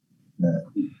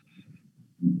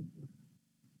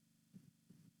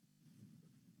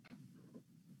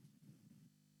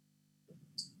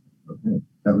 Okay,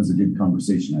 that was a good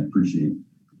conversation. I appreciate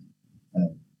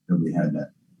that we had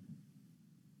that.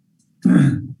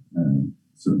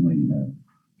 Certainly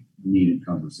needed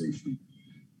conversation.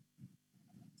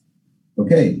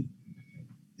 Okay,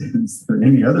 is there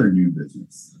any other new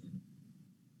business?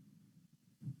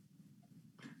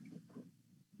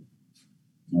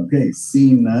 Okay,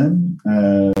 seeing none.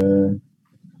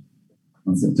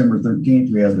 On September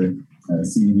 13th, we have the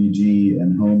CDBG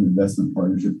and Home Investment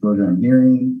Partnership Program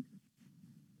hearing.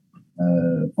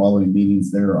 Following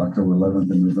meetings there are October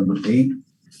 11th and November 8th.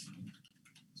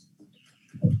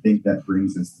 I think that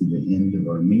brings us to the end of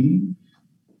our meeting.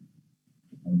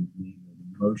 I need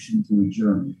a motion to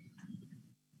adjourn.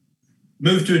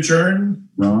 Move to adjourn.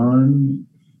 Ron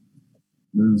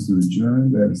moves to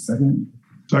adjourn. Do I have a second?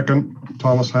 Second,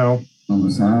 Thomas Howe.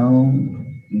 Thomas Howe.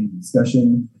 Any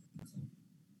discussion?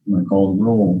 I'm going to call the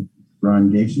roll.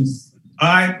 Ron Gacious.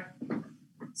 Aye.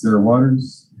 Sarah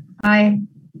Waters. Aye.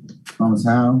 Thomas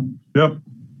Howe. Yep.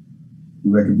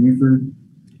 Rebecca Buford.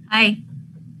 Aye.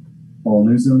 Paul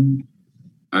Newsom.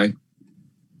 Aye.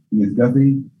 Edith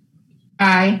Guthrie.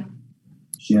 Aye.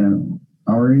 Shannon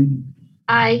Howery.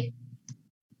 Aye.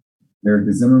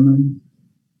 Erica Zimmerman.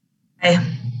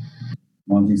 Aye.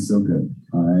 Monty Silka.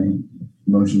 Aye.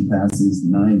 Motion passes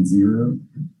 9-0.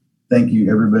 Thank you,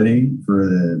 everybody, for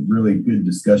the really good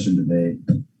discussion today.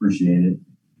 Appreciate it.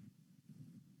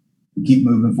 We keep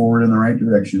moving forward in the right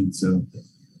direction. So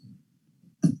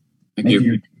Thank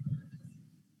you.